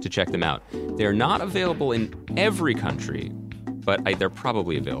Thrones to check them out. They're not available in every country, but they're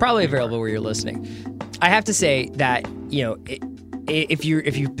probably available. Probably available where you're listening. I have to say that, if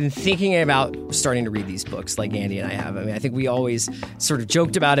you've been thinking about starting to read these books like Andy and I have, I think we always sort of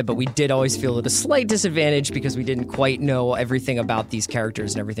joked about it, but we did always feel at a slight disadvantage because we didn't quite know everything about these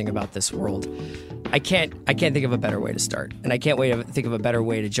characters and everything about this world. I can't think of a better way to start, and I can't wait to think of a better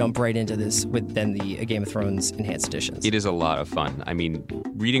way to jump right into this than the Game of Thrones Enhanced Editions. It is a lot of fun.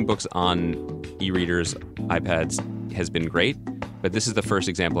 Reading books on e-readers, iPads has been great, but this is the first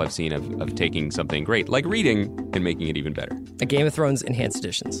example I've seen of taking something great like reading and making it even better. A Game of Thrones Enhanced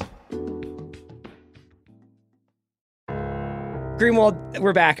Editions. Greenwald,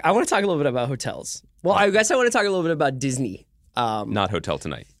 we're back. I want to talk a little bit about hotels. Well, I guess I want to talk a little bit about Disney. Not Hotel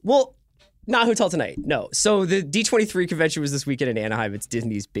Tonight. Well, not Hotel Tonight, no. So the D23 convention was this weekend in Anaheim. It's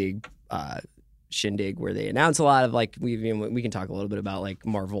Disney's big shindig where they announce a lot of we can talk a little bit about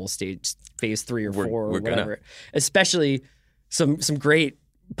Marvel stage phase 3 or 4 or whatever. Especially some great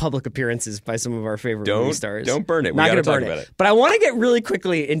public appearances by some of our favorite movie stars. Don't burn it. Not going to talk burn about it. But I want to get really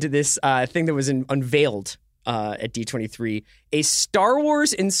quickly into this thing that was unveiled at D23, a Star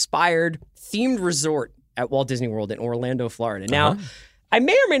Wars inspired themed resort at Walt Disney World in Orlando, Florida. Now, I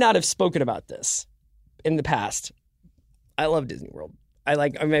may or may not have spoken about this in the past. I love Disney World.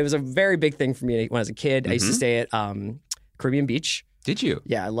 It was a very big thing for me when I was a kid. I used to stay at Caribbean Beach. Did you?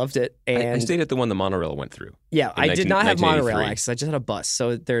 Yeah, I loved it. And I stayed at the one the monorail went through. Yeah, I did not have monorail access. I just had a bus.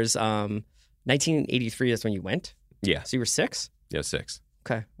 So there's 1983. That's when you went. Yeah. So you were 6? Yeah, 6.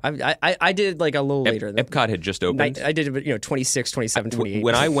 Okay. I did a little later. Epcot had just opened. I did 26, 27, 28.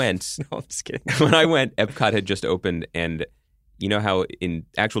 When I went, no, I'm just kidding. When I went, Epcot had just opened, and you know how in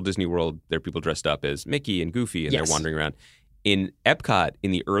actual Disney World there are people dressed up as Mickey and Goofy, and they're wandering around. In Epcot,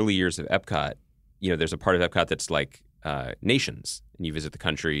 in the early years of Epcot, there's a part of Epcot that's like nations, and you visit the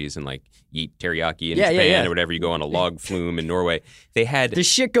countries and eat teriyaki in Japan or whatever. You go on a log flume in Norway. They had the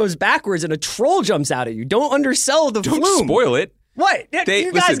shit goes backwards and a troll jumps out at you. Don't undersell the flume. Don't spoil it. What?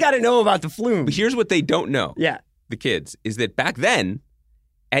 You guys got to know about the flume. But here's what they don't know. Yeah, the kids is that back then,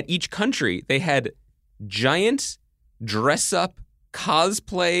 at each country they had giant dress-up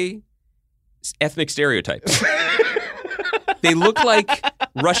cosplay ethnic stereotypes. They look like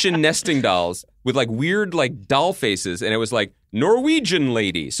Russian nesting dolls with like weird like doll faces, and it was like Norwegian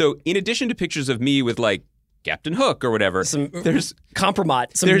lady. So in addition to pictures of me with like Captain Hook or whatever, there's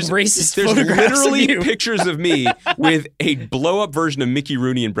racist there's photographs literally of you. pictures of me with a blow up version of Mickey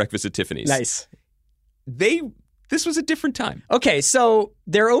Rooney in Breakfast at Tiffany's. Nice. This was a different time. Okay, so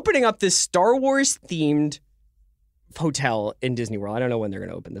they're opening up this Star Wars themed hotel in Disney World. I don't know when they're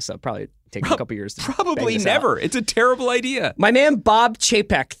going to open this up. Probably take a couple years to Probably bang this never. out. It's a terrible idea. My man Bob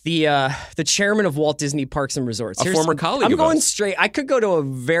Chapek, the chairman of Walt Disney Parks and Resorts, A former colleague I'm of going us. straight. I could go to a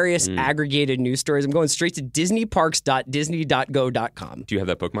various aggregated news stories. I'm going straight to disneyparks.disney.go.com. Do you have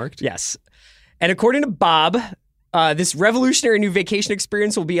that bookmarked? Yes, and according to Bob, this revolutionary new vacation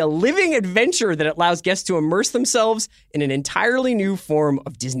experience will be a living adventure that allows guests to immerse themselves in an entirely new form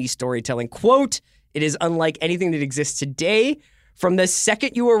of Disney storytelling. Quote, "It is unlike anything that exists today. From the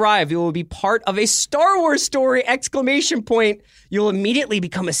second you arrive, you will be part of a Star Wars story, ! You'll immediately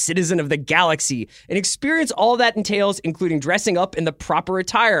become a citizen of the galaxy and experience all that entails, including dressing up in the proper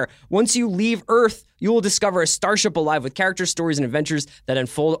attire. Once you leave Earth, you will discover a starship alive with characters, stories, and adventures that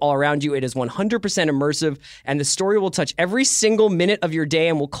unfold all around you. It is 100% immersive, and the story will touch every single minute of your day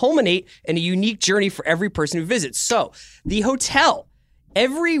and will culminate in a unique journey for every person who visits." So, the hotel...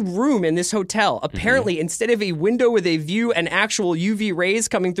 Every room in this hotel, apparently, instead of a window with a view and actual UV rays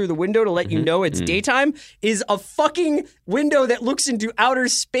coming through the window to let you know it's daytime, is a fucking window that looks into outer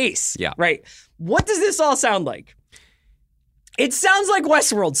space. Yeah. Right. What does this all sound like? It sounds like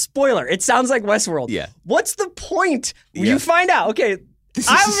Westworld. Spoiler. It sounds like Westworld. Yeah. What's the point? Yeah. You find out. Okay.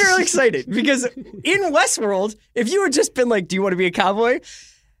 I'm really excited because in Westworld, if you had just been like, do you want to be a cowboy?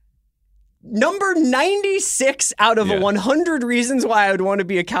 Number 96 out of 100 reasons why I would want to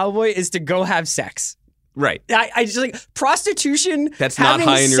be a cowboy is to go have sex. Right. I just like prostitution. That's not having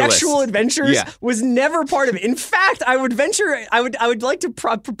high on your sexual list. adventures Yeah. was never part of it. In fact, I would like to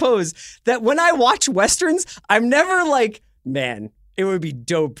propose that when I watch Westerns, I'm never like, man, it would be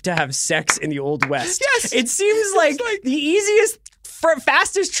dope to have sex in the Old West. Yes. It seems like the easiest,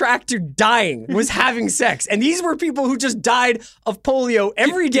 fastest track to dying was having sex. And these were people who just died of polio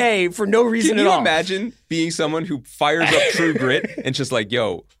every day for no reason Can at you all. imagine being someone who fires up True Grit and just like,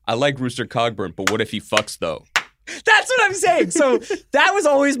 yo, I like Rooster Cogburn, but what if he fucks though? That's what I'm saying. So that was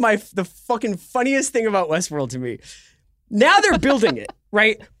always the fucking funniest thing about Westworld to me. Now they're building it,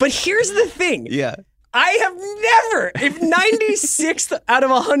 right? But here's the thing. Yeah. I have never, if 96 out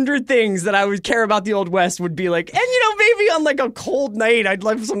of 100 things that I would care about the Old West would be like, and maybe on like a cold night, I'd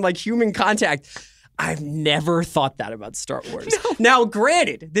love some like human contact. I've never thought that about Star Wars. No. Now,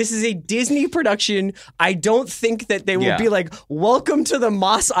 granted, this is a Disney production. I don't think that they will be like, welcome to the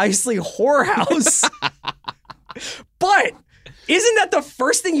Mos Eisley whorehouse. But isn't that the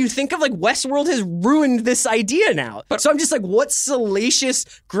first thing you think of? Like, Westworld has ruined this idea now. So I'm just like, what salacious,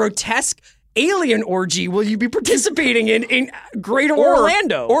 grotesque alien orgy will you be participating in Greater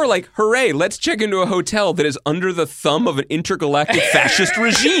Orlando? Or like, hooray, let's check into a hotel that is under the thumb of an intergalactic fascist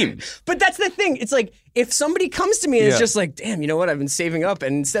regime. But that's the thing. It's like, if somebody comes to me and is just like, damn, you know what? I've been saving up,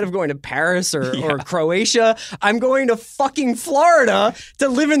 and instead of going to Paris or Croatia, I'm going to fucking Florida to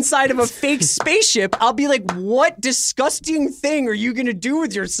live inside of a fake spaceship. I'll be like, what disgusting thing are you going to do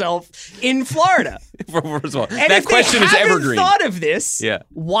with yourself in Florida? First of all, And that question is evergreen. If they haven't thought of this, Yeah.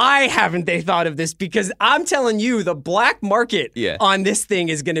 why haven't they thought of this? Because I'm telling you, the black market on this thing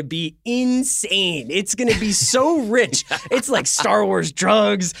is going to be insane. It's going to be so rich. It's like Star Wars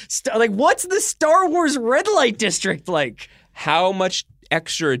drugs. Like, what's the Star Wars red light district like? How much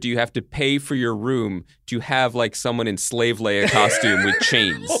extra do you have to pay for your room to have like someone in slave Leia costume with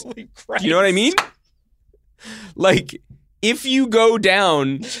chains? Holy Christ. Do you know what I mean? Like, if you go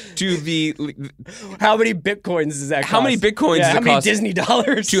down to the... How many bitcoins does that cost? How many bitcoins does it how many cost Disney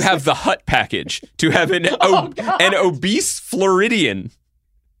dollars? to have the hut package, to have an obese Floridian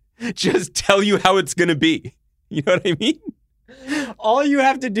just tell you how it's going to be? You know what I mean? All you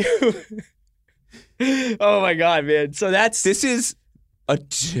have to do... Oh my God, man. So This is a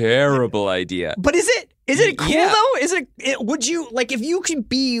terrible idea. But is it cool Yeah. though? Is it would you like if you could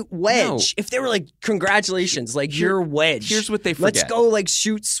be Wedge? If they were like, congratulations, like you're Wedge. Here's what they forget. Let's go like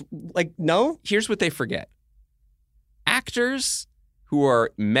shoot like no? Here's what they forget. Actors who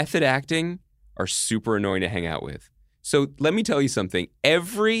are method acting are super annoying to hang out with. So let me tell you something.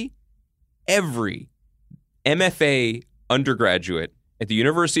 Every MFA undergraduate at the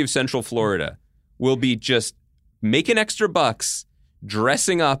University of Central Florida will be just making extra bucks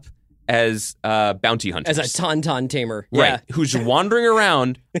dressing up as bounty hunters. As a tauntaun tamer. Right. Yeah. Who's wandering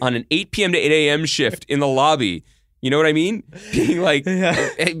around on an 8 p.m. to 8 a.m. shift in the lobby You know what I mean? Being like,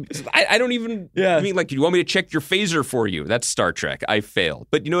 hey, I don't even, I mean, like, you want me to check your phaser for you? That's Star Trek. I fail.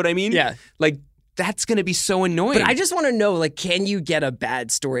 But you know what I mean? Yeah. Like, that's going to be so annoying. But I just want to know, like, can you get a bad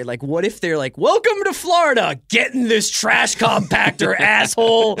story? Like, what if they're like, welcome to Florida, get in this trash compactor,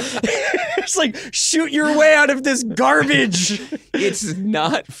 asshole. It's like, shoot your way out of this garbage. It's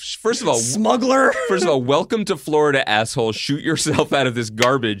not, first of all, smuggler. First of all, welcome to Florida, asshole. Shoot yourself out of this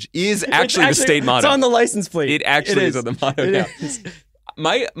garbage is actually the state motto. It's on the license plate. It actually is on the motto now. Is.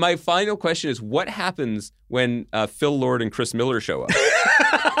 My final question is, what happens when Phil Lord and Chris Miller show up?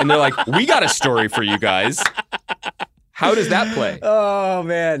 And they're like, we got a story for you guys. How does that play? Oh,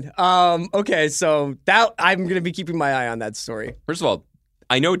 man. Okay, so that I'm going to be keeping my eye on that story. First of all,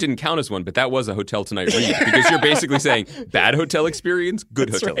 I know it didn't count as one, but that was a Hotel Tonight read because you're basically saying bad hotel experience, good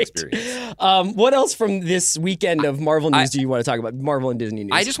hotel experience. What else from this weekend of Marvel news do you want to talk about? Marvel and Disney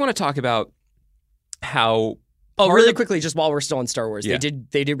news. I just want to talk about how... Oh, really quickly, just while we're still on Star Wars, Yeah.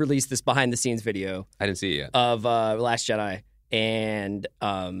 they did release this behind the scenes video. I didn't see it yet. Of Last Jedi, and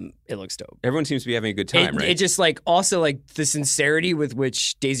it looks dope. Everyone seems to be having a good time, right? It just like also like the sincerity with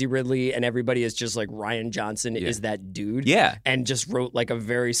which Daisy Ridley and everybody is just like Rian Johnson is that dude. Yeah. And just wrote like a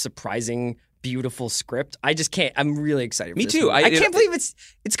very surprising, beautiful script. I just can't. I'm really excited. Me for this too. movie. I can't believe it's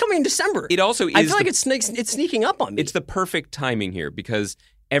coming in December. It also is. I feel like it's sneaking up on me. It's the perfect timing here because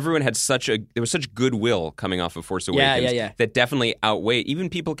everyone had there was such goodwill coming off of Force Awakens that definitely outweighed. Even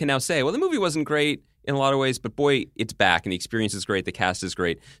people can now say, well, the movie wasn't great in a lot of ways, but boy, it's back and the experience is great. The cast is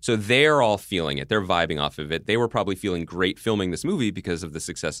great. So they're all feeling it. They're vibing off of it. They were probably feeling great filming this movie because of the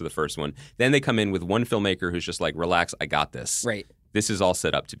success of the first one. Then they come in with one filmmaker who's just like, relax, I got this. Right. This is all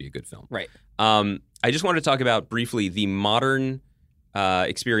set up to be a good film. Right. I just wanted to talk about briefly the modern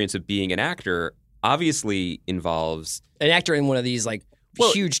experience of being an actor obviously involves... An actor in one of these like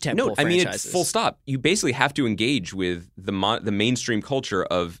huge tentpole franchises. I mean, it's full stop. You basically have to engage with the mainstream culture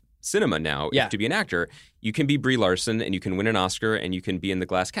of cinema now to be an actor. You can be Brie Larson and you can win an Oscar and you can be in The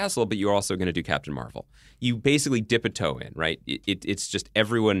Glass Castle, but you're also going to do Captain Marvel. You basically dip a toe in, right? It's just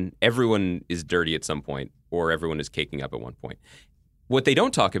everyone is dirty at some point or everyone is caking up at one point. What they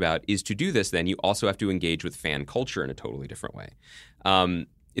don't talk about is to do this, then you also have to engage with fan culture in a totally different way.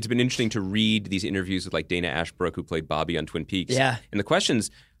 It's been interesting to read these interviews with like Dana Ashbrook, who played Bobby on Twin Peaks. Yeah. And the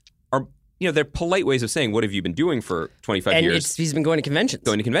questions are, they're polite ways of saying, what have you been doing for 25 years? And he's been going to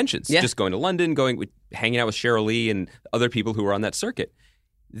conventions. Just going to London, hanging out with Sheryl Lee and other people who were on that circuit.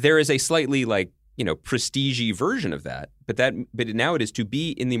 There is a slightly prestige-y version of that. But now it is to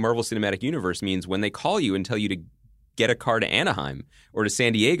be in the Marvel Cinematic Universe means when they call you and tell you to get a car to Anaheim or to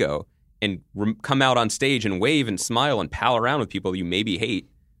San Diego and come out on stage and wave and smile and pal around with people you maybe hate,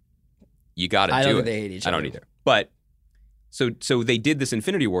 you got to do it. I don't think they hate each other. I don't either. But so they did this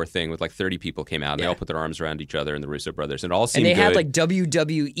Infinity War thing with like 30 people came out and they all put their arms around each other and the Russo brothers and it all seemed good. And they had like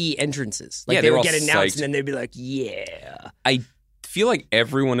WWE entrances. Like they would get announced and then they'd be like, yeah. I feel like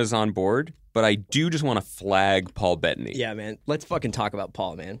everyone is on board, but I do just want to flag Paul Bettany. Yeah, man. Let's fucking talk about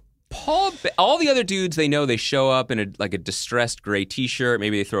Paul, man. All the other dudes they know, they show up in a distressed gray T-shirt.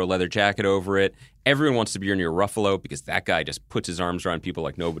 Maybe they throw a leather jacket over it. Everyone wants to be near Ruffalo because that guy just puts his arms around people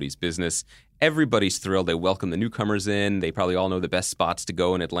like nobody's business. Everybody's thrilled. They welcome the newcomers in. They probably all know the best spots to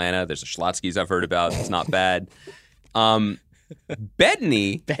go in Atlanta. There's a Schlotsky's I've heard about. It's not bad.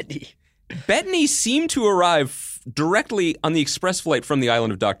 Bettany seemed to arrive directly on the express flight from the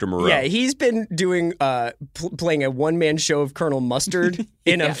island of Dr. Moreau. Yeah, he's been doing playing a one-man show of Colonel Mustard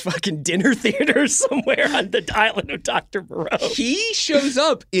in a fucking dinner theater somewhere on the island of Dr. Moreau. He shows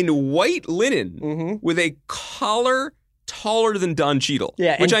up in white linen with a collar taller than Don Cheadle,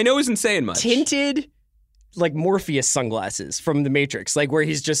 which I know isn't saying much. Tinted like Morpheus sunglasses from The Matrix, like where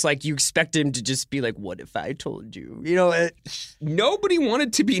he's just like, you expect him to just be like, what if I told you? Nobody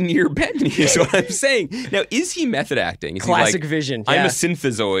wanted to be near Bettany is what I'm saying. Now, is he method acting? Is Classic he like, Vision. I'm a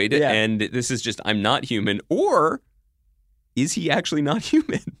synthezoid and this is just, I'm not human. Or is he actually not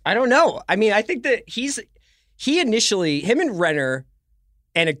human? I don't know. I mean, I think that him and Renner,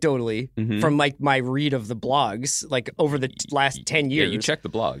 anecdotally, from like my read of the blogs, like over the last 10 years. Yeah, you check the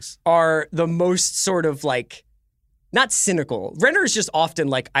blogs. Are the most sort of like, not cynical. Renner is just often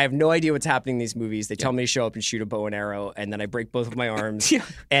like, I have no idea what's happening in these movies. They tell me to show up and shoot a bow and arrow, and then I break both of my arms.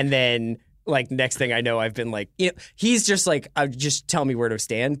 And then like next thing I know, I've been like, he's just like, just tell me where to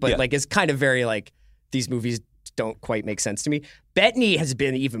stand. But like, it's kind of very like, these movies don't quite make sense to me. Bettany has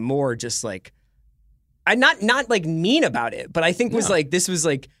been even more just like, I'm not like mean about it, but I think this was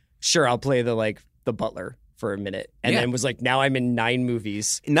like, sure, I'll play the butler for a minute, and Yeah. then was like, now I'm in 9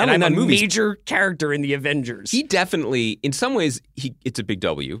 movies. Not and only I'm 9 a movies. major character in the Avengers. He definitely, in some ways, it's a big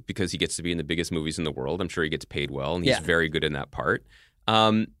W because he gets to be in the biggest movies in the world. I'm sure he gets paid well, and he's very good in that part.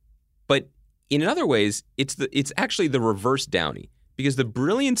 But in other ways, it's actually the reverse Downey, because the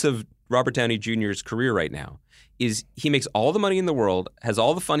brilliance of Robert Downey Jr.'s career right now is he makes all the money in the world, has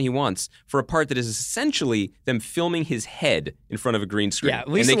all the fun he wants for a part that is essentially them filming his head in front of a green screen. Yeah,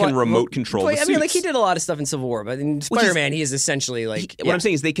 and they can remote control the I mean, like, suits. he did a lot of stuff in Civil War, but in Spider-Man, he is essentially like... What I'm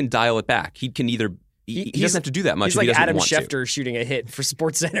saying is they can dial it back. He can either... He doesn't have to do that much He's if like he doesn't Adam want Schefter shooting a hit for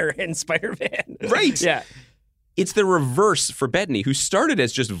SportsCenter and Spider-Man. Right. Yeah. It's the reverse for Bettany, who started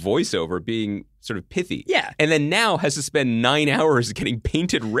as just voiceover, being sort of pithy. Yeah. And then now has to spend 9 hours getting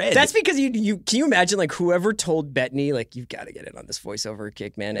painted red. That's because you can you imagine, like, whoever told Bettany, like, you've got to get in on this voiceover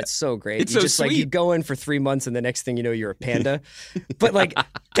kick, man. It's so great. It's you so just like sweet. you go in for 3 months and the next thing you know, you're a panda. But like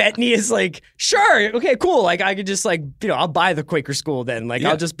Bettany is like, sure, okay, cool. Like, I could just, like, I'll buy the Quaker School then. Like,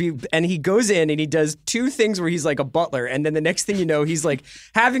 I'll just be, and he goes in and he does 2 things where he's like a butler, and then the next thing you know, he's like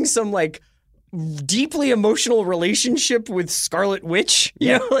having some like deeply emotional relationship with Scarlet Witch.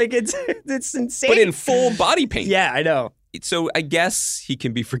 You know, like it's insane. but in full body paint. Yeah, I know. So I guess he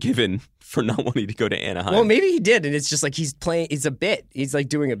can be forgiven for not wanting to go to Anaheim. Well, maybe he did, and it's just like he's playing. It's a bit. He's like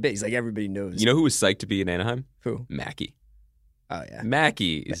doing a bit. He's like, everybody knows. You know who was psyched to be in Anaheim? Who? Mackie. Oh yeah,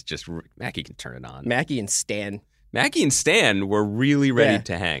 Mackie can turn it on. Mackie and Stan. Mackie and Stan were really ready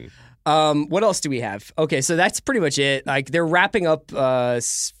to hang. What else do we have? Okay, so that's pretty much it. Like, they're wrapping up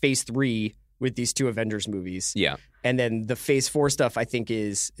Phase 3 with these 2 Avengers movies. Yeah. And then the Phase 4 stuff, I think,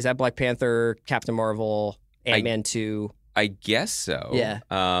 is that Black Panther, Captain Marvel, Ant-Man 2? I guess so. Yeah.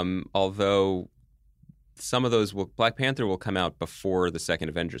 Although some of those Black Panther will come out before the second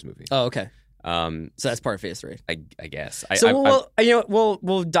Avengers movie. Oh, okay. So that's part of Phase 3. I guess.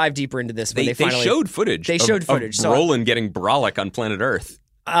 We'll dive deeper into this when They they finally showed footage. They showed of footage. Brolin getting Brolic on planet Earth.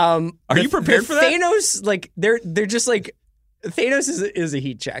 Are you prepared for that? Thanos, like, they're just like, Thanos is a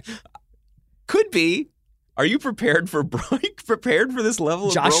heat check. Could be. Are you prepared for prepared for this level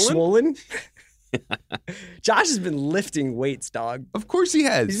of Josh Brolin? Swollen? Josh has been lifting weights, dog. Of course he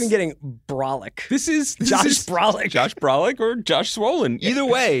has. He's been getting brolic. This is Josh Brolic. Josh Brolic or Josh Swollen. Either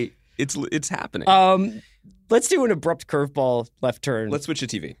way, it's happening. Let's do an abrupt curveball left turn. Let's switch to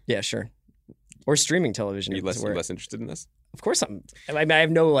TV. Yeah, sure. Or streaming television. Are you less interested in this? Of course, I mean, I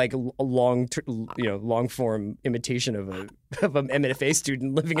have no like long form imitation of an MFA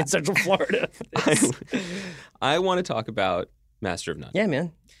student living in Central Florida. I want to talk about Master of None. Yeah,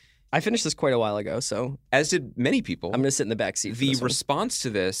 man. I finished this quite a while ago, so as did many people. I'm going to sit in the back seat. The response to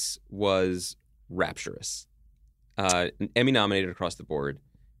this was rapturous. Emmy nominated across the board.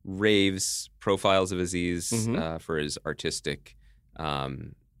 Raves, profiles of Aziz for his artistic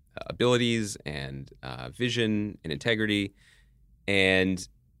abilities and vision and integrity. And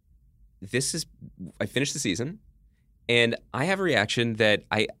I finished the season, and I have a reaction that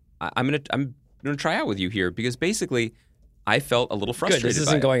I'm gonna try out with you here, because basically I felt a little frustrated. Good. This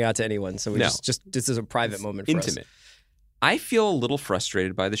isn't going out to anyone, so just this is a private moment for intimate. I feel a little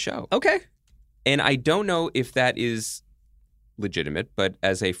frustrated by the show. Okay. And I don't know if that is legitimate, but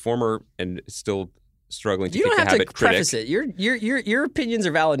as a former and still struggling to you kick don't the have habit to critic, preface it. Your opinions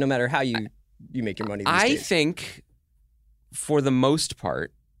are valid no matter how you make your money these days. I think, for the most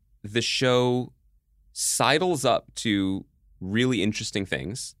part, the show sidles up to really interesting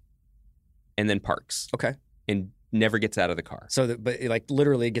things and then parks. Okay. And never gets out of the car. So, but like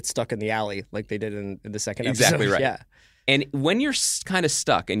literally gets stuck in the alley like they did in the second episode. Exactly right. Yeah. And when you're kind of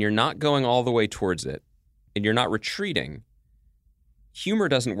stuck and you're not going all the way towards it and you're not retreating, humor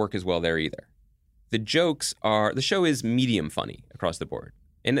doesn't work as well there either. The show is medium funny across the board.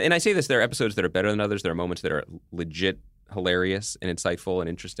 And I say this, there are episodes that are better than others. There are moments that are legit hilarious and insightful and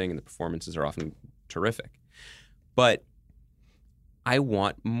interesting, and the performances are often terrific. But I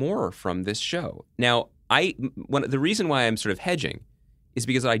want more from this show. Now, the reason why I'm sort of hedging is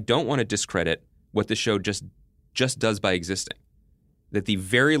because I don't want to discredit what the show just does by existing. That the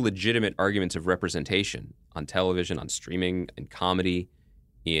very legitimate arguments of representation on television, on streaming, in comedy,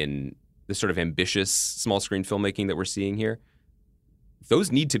 in the sort of ambitious small screen filmmaking that we're seeing here, those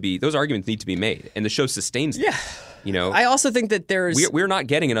arguments need to be made, and the show sustains them. Yeah. I also think that we're not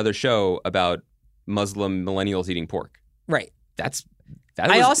getting another show about Muslim millennials eating pork. Right.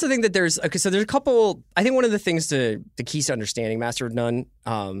 I also think that there's a couple. I think one of the things the keys to understanding Master of None,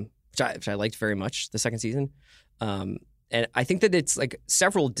 which I liked very much, the second season, and I think that it's like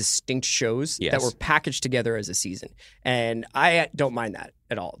several distinct shows that were packaged together as a season, and I don't mind that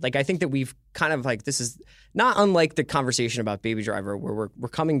at all. Like, I think that we've kind of like, this is not unlike the conversation about Baby Driver, where we're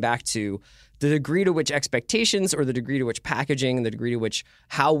coming back to the degree to which expectations or the degree to which packaging, the degree to which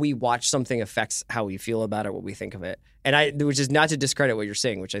how we watch something affects how we feel about it, what we think of it. And which is not to discredit what you're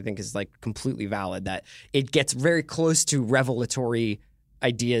saying, which I think is like completely valid, that it gets very close to revelatory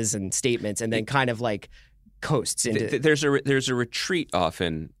ideas and statements and then kind of like coasts into there's a retreat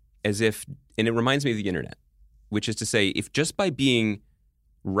often as if, and it reminds me of the internet, which is to say, if just by being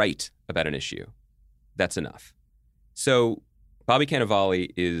right about an issue, that's enough. So Bobby Cannavale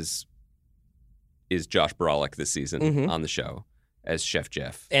is Josh Brolick this season on the show as Chef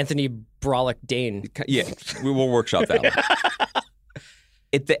Jeff. Anthony Brolick Dane. Yeah, we will workshop that one.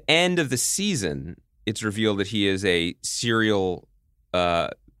 At the end of the season, it's revealed that he is a serial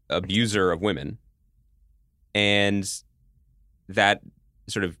abuser of women, and that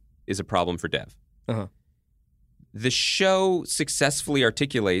sort of is a problem for Dev. Uh-huh. The show successfully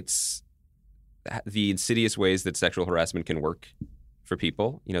articulates the insidious ways that sexual harassment can work for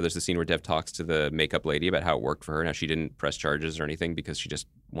people. You know, there's the scene where Dev talks to the makeup lady about how it worked for her and how she didn't press charges or anything because she just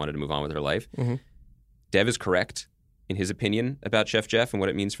wanted to move on with her life. Mm-hmm. Dev is correct in his opinion about Chef Jeff and what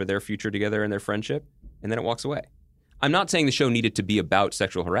it means for their future together and their friendship, and then it walks away. I'm not saying the show needed to be about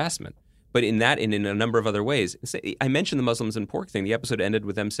sexual harassment, but in that and in a number of other ways. I mentioned the Muslims and pork thing. The episode ended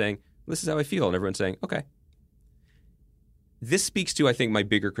with them saying, this is how I feel, and everyone saying, okay. This speaks to, I think, my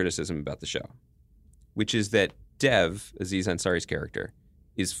bigger criticism about the show, which is that Dev, Aziz Ansari's character,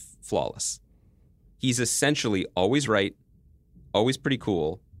 is flawless. He's essentially always right, always pretty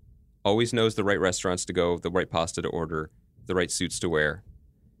cool, always knows the right restaurants to go, the right pasta to order, the right suits to wear,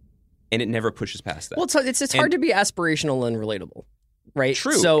 and it never pushes past that. Well, it's hard to be aspirational and relatable, right?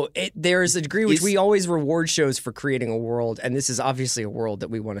 True. So there's a degree which we always reward shows for creating a world, and this is obviously a world that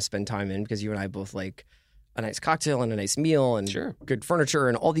we want to spend time in because you and I both like a nice cocktail and a nice meal and good furniture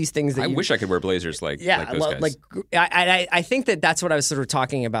and all these things that I wish I could wear blazers like those guys. I think that's what I was sort of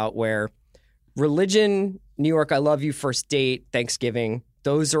talking about, where religion, New York, I Love You, First Date, Thanksgiving,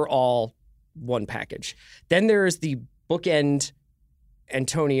 those are all one package. Then there's the bookend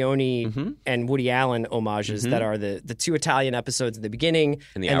Antonioni and Woody Allen homages that are the two Italian episodes at the beginning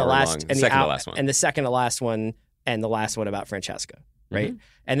and the second to last one and the last one about Francesca, right?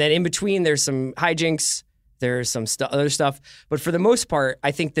 And then in between there's some hijinks, there's some other stuff, but for the most part, I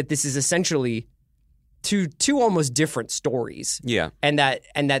think that this is essentially two almost different stories. Yeah, and that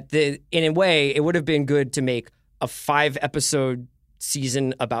in a way it would have been good to make a 5-episode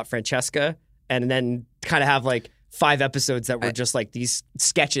season about Francesca and then kind of have like 5 episodes that were just like these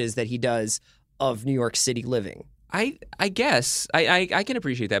sketches that he does of New York City living. I guess I can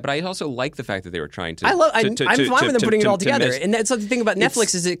appreciate that, but I also like the fact that they were trying to. I'm fine with them putting it all together, and that's the thing about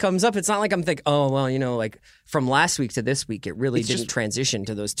Netflix is it comes up. It's not like I'm thinking, oh well, you know, like from last week to this week, it really didn't transition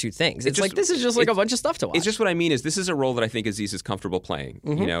to those two things. It's like this is just like a bunch of stuff to watch. It's just what I mean is this is a role that I think Aziz is comfortable playing.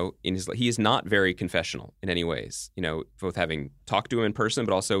 You know, he is not very confessional in any ways. You know, both having talked to him in person,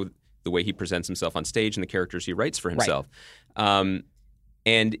 but also the way he presents himself on stage and the characters he writes for himself. Right.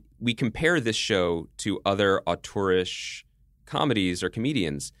 And we compare this show to other auteurish comedies or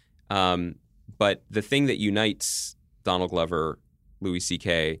comedians. But the thing that unites Donald Glover, Louis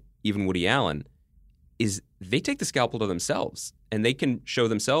C.K., even Woody Allen, is they take the scalpel to themselves. And they can show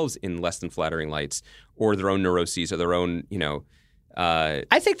themselves in less than flattering lights or their own neuroses or their own, I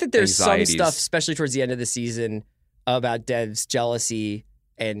think that there's anxieties. Some stuff, especially towards the end of the season, about Dev's jealousy.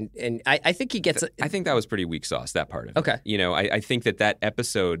 And I think he gets. I think that was pretty weak sauce, that part of it. Okay. You know, I think that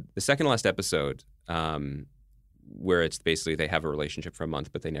episode, the second to last episode, where it's basically they have a relationship for a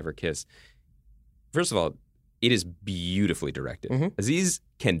month but they never kiss. First of all, it is beautifully directed. Aziz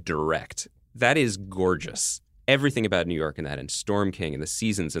can direct. That is gorgeous. Everything about New York in that, and Storm King and the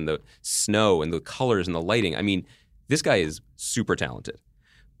seasons and the snow and the colors and the lighting. I mean, this guy is super talented.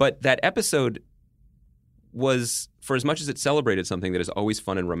 But that episode was, for as much as it celebrated something that is always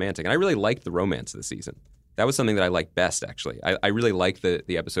fun and romantic, and I really liked the romance of the season. That was something that I liked best, actually. I really liked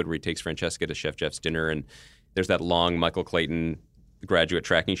the episode where he takes Francesca to Chef Jeff's dinner, and there's that long Michael Clayton graduate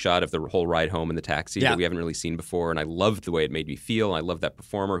tracking shot of the whole ride home in the taxi that we haven't really seen before, and I loved the way it made me feel, and I loved that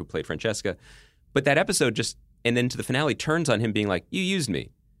performer who played Francesca. But that episode just, and then to the finale, turns on him being like, you used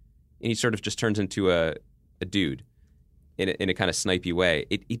me. And he sort of just turns into a dude in a kind of snipey way.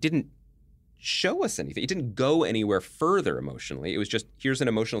 It didn't show us anything. It didn't go anywhere further emotionally. It was just, here's an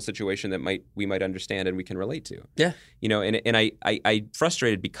emotional situation that we might understand and we can relate to. Yeah. You know, and I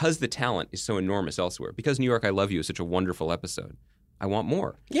frustrated because the talent is so enormous elsewhere. Because New York, I Love You is such a wonderful episode. I want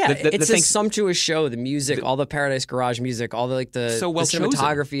more. Yeah, it's a thing- sumptuous show. The music, all the Paradise Garage music, all the So well the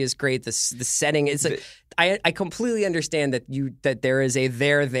cinematography is great. The setting, it's like I completely understand that there is a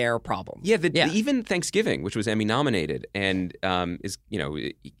there problem. Yeah, even Thanksgiving, which was Emmy nominated, and is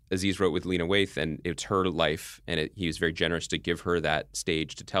Aziz wrote with Lena Waithe, and it's her life, and he was very generous to give her that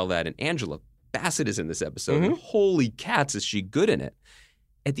stage to tell that. And Angela Bassett is in this episode, and holy cats, is she good in it!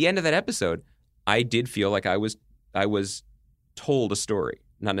 At the end of that episode, I did feel like I was told a story,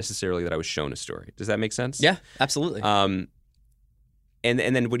 not necessarily that I was shown a story. Does that make sense? Yeah, absolutely. And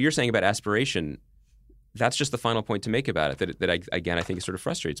then what you're saying about aspiration, that's just the final point to make about it. That I think it sort of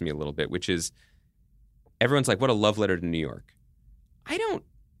frustrates me a little bit, which is everyone's like, what a love letter to New York. I don't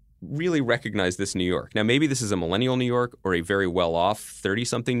really recognize this New York. Now, maybe this is a millennial New York or a very well-off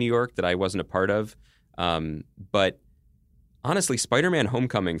 30-something New York that I wasn't a part of. But honestly, Spider-Man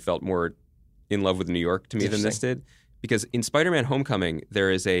Homecoming felt more in love with New York to me than this did. Because in Spider-Man Homecoming, there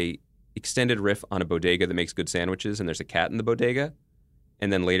is a extended riff on a bodega that makes good sandwiches, and there's a cat in the bodega.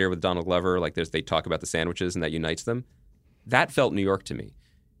 And then later with Donald Glover, they talk about the sandwiches, and that unites them. That felt New York to me.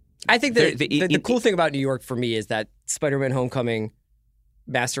 I think the cool thing about New York for me is that Spider-Man Homecoming,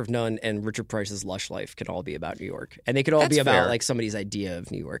 Master of None, and Richard Price's Lush Life can all be about New York, and they could all be about like somebody's idea of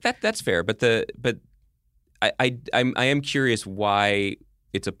New York. That's fair, but I am curious why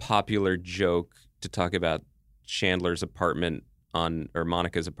it's a popular joke to talk about Chandler's apartment or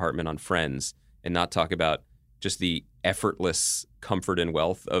Monica's apartment on Friends and not talk about just the effortless comfort and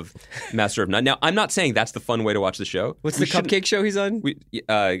wealth of Master of None. Now, I'm not saying that's the fun way to watch the show. What's the cupcake show he's on?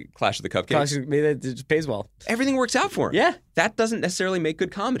 Clash of the Cupcakes. Maybe that just pays well. Everything works out for him. Yeah. That doesn't necessarily make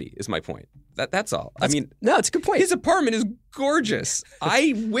good comedy, is my point. That's all. No, it's a good point. His apartment is gorgeous.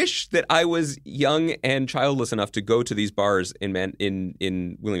 I wish that I was young and childless enough to go to these bars in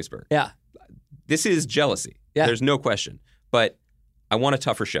Williamsburg. Yeah. This is jealousy. Yeah. There's no question. But I want a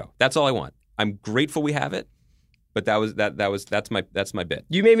tougher show. That's all I want. I'm grateful we have it, but that's my bit.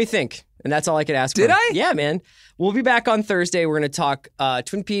 You made me think, and that's all I could ask for. Did I? Yeah, man. We'll be back on Thursday. We're going to talk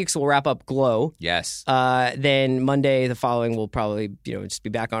Twin Peaks. We'll wrap up Glow. Yes. Then Monday, the following, we'll probably just be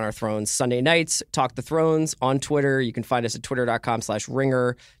back on our thrones. Sunday nights, Talk the Thrones on Twitter. You can find us at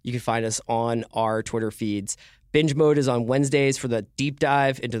twitter.com/ringer. You can find us on our Twitter feeds. Binge Mode is on Wednesdays for the deep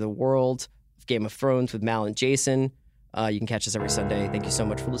dive into the world of Game of Thrones with Mal and Jason. You can catch us every Sunday. Thank you so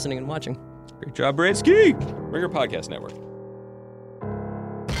much for listening and watching. Great job, Bransky. Ringer Podcast Network.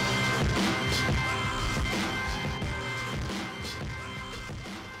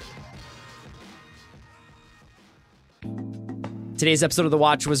 Today's episode of The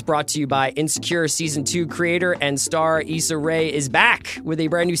Watch was brought to you by Insecure Season 2 creator and star Issa Rae is back with a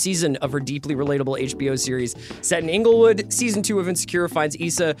brand new season of her deeply relatable HBO series. Set in Inglewood, Season 2 of Insecure finds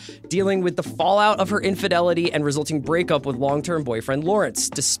Issa dealing with the fallout of her infidelity and resulting breakup with long-term boyfriend Lawrence.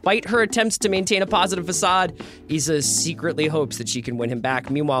 Despite her attempts to maintain a positive facade, Issa secretly hopes that she can win him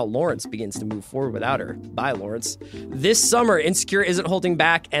back. Meanwhile, Lawrence begins to move forward without her. Bye, Lawrence. This summer, Insecure isn't holding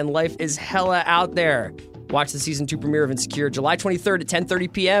back and life is hella out there. Watch the Season 2 premiere of Insecure July 23rd at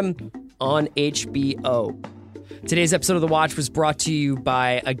 10:30 p.m. on HBO. Today's episode of The Watch was brought to you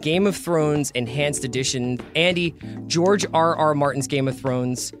by a Game of Thrones Enhanced Edition. Andy, George R.R. Martin's Game of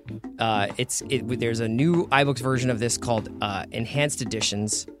Thrones. There's a new iBooks version of this called Enhanced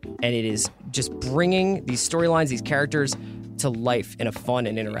Editions, and it is just bringing these storylines, these characters, to life in a fun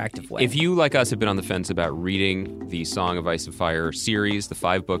and interactive way. If you, like us, have been on the fence about reading the Song of Ice and Fire series, the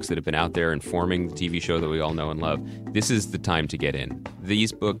 5 books that have been out there informing the TV show that we all know and love, this is the time to get in.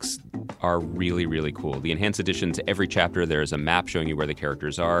 These books are really, really cool. The enhanced editions, every chapter there is a map showing you where the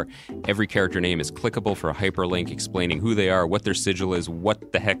characters are. Every character name is clickable for a hyperlink explaining who they are, what their sigil is,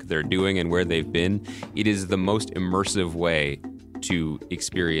 what the heck they're doing, and where they've been. It is the most immersive way to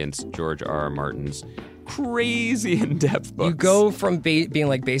experience George R.R. Martin's crazy in-depth books. You go from being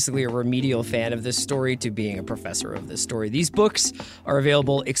like basically a remedial fan of this story to being a professor of this story. These books are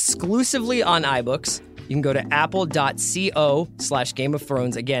available exclusively on iBooks. You can go to apple.co/Game of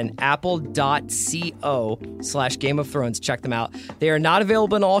Thrones. Again, apple.co/Game of Thrones. Check them out. They are not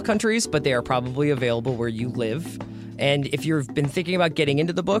available in all countries, but they are probably available where you live. And if you've been thinking about getting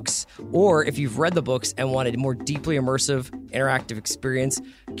into the books, or if you've read the books and wanted a more deeply immersive, interactive experience,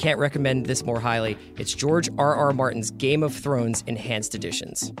 can't recommend this more highly. It's George R.R. Martin's Game of Thrones Enhanced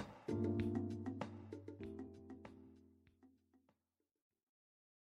Editions.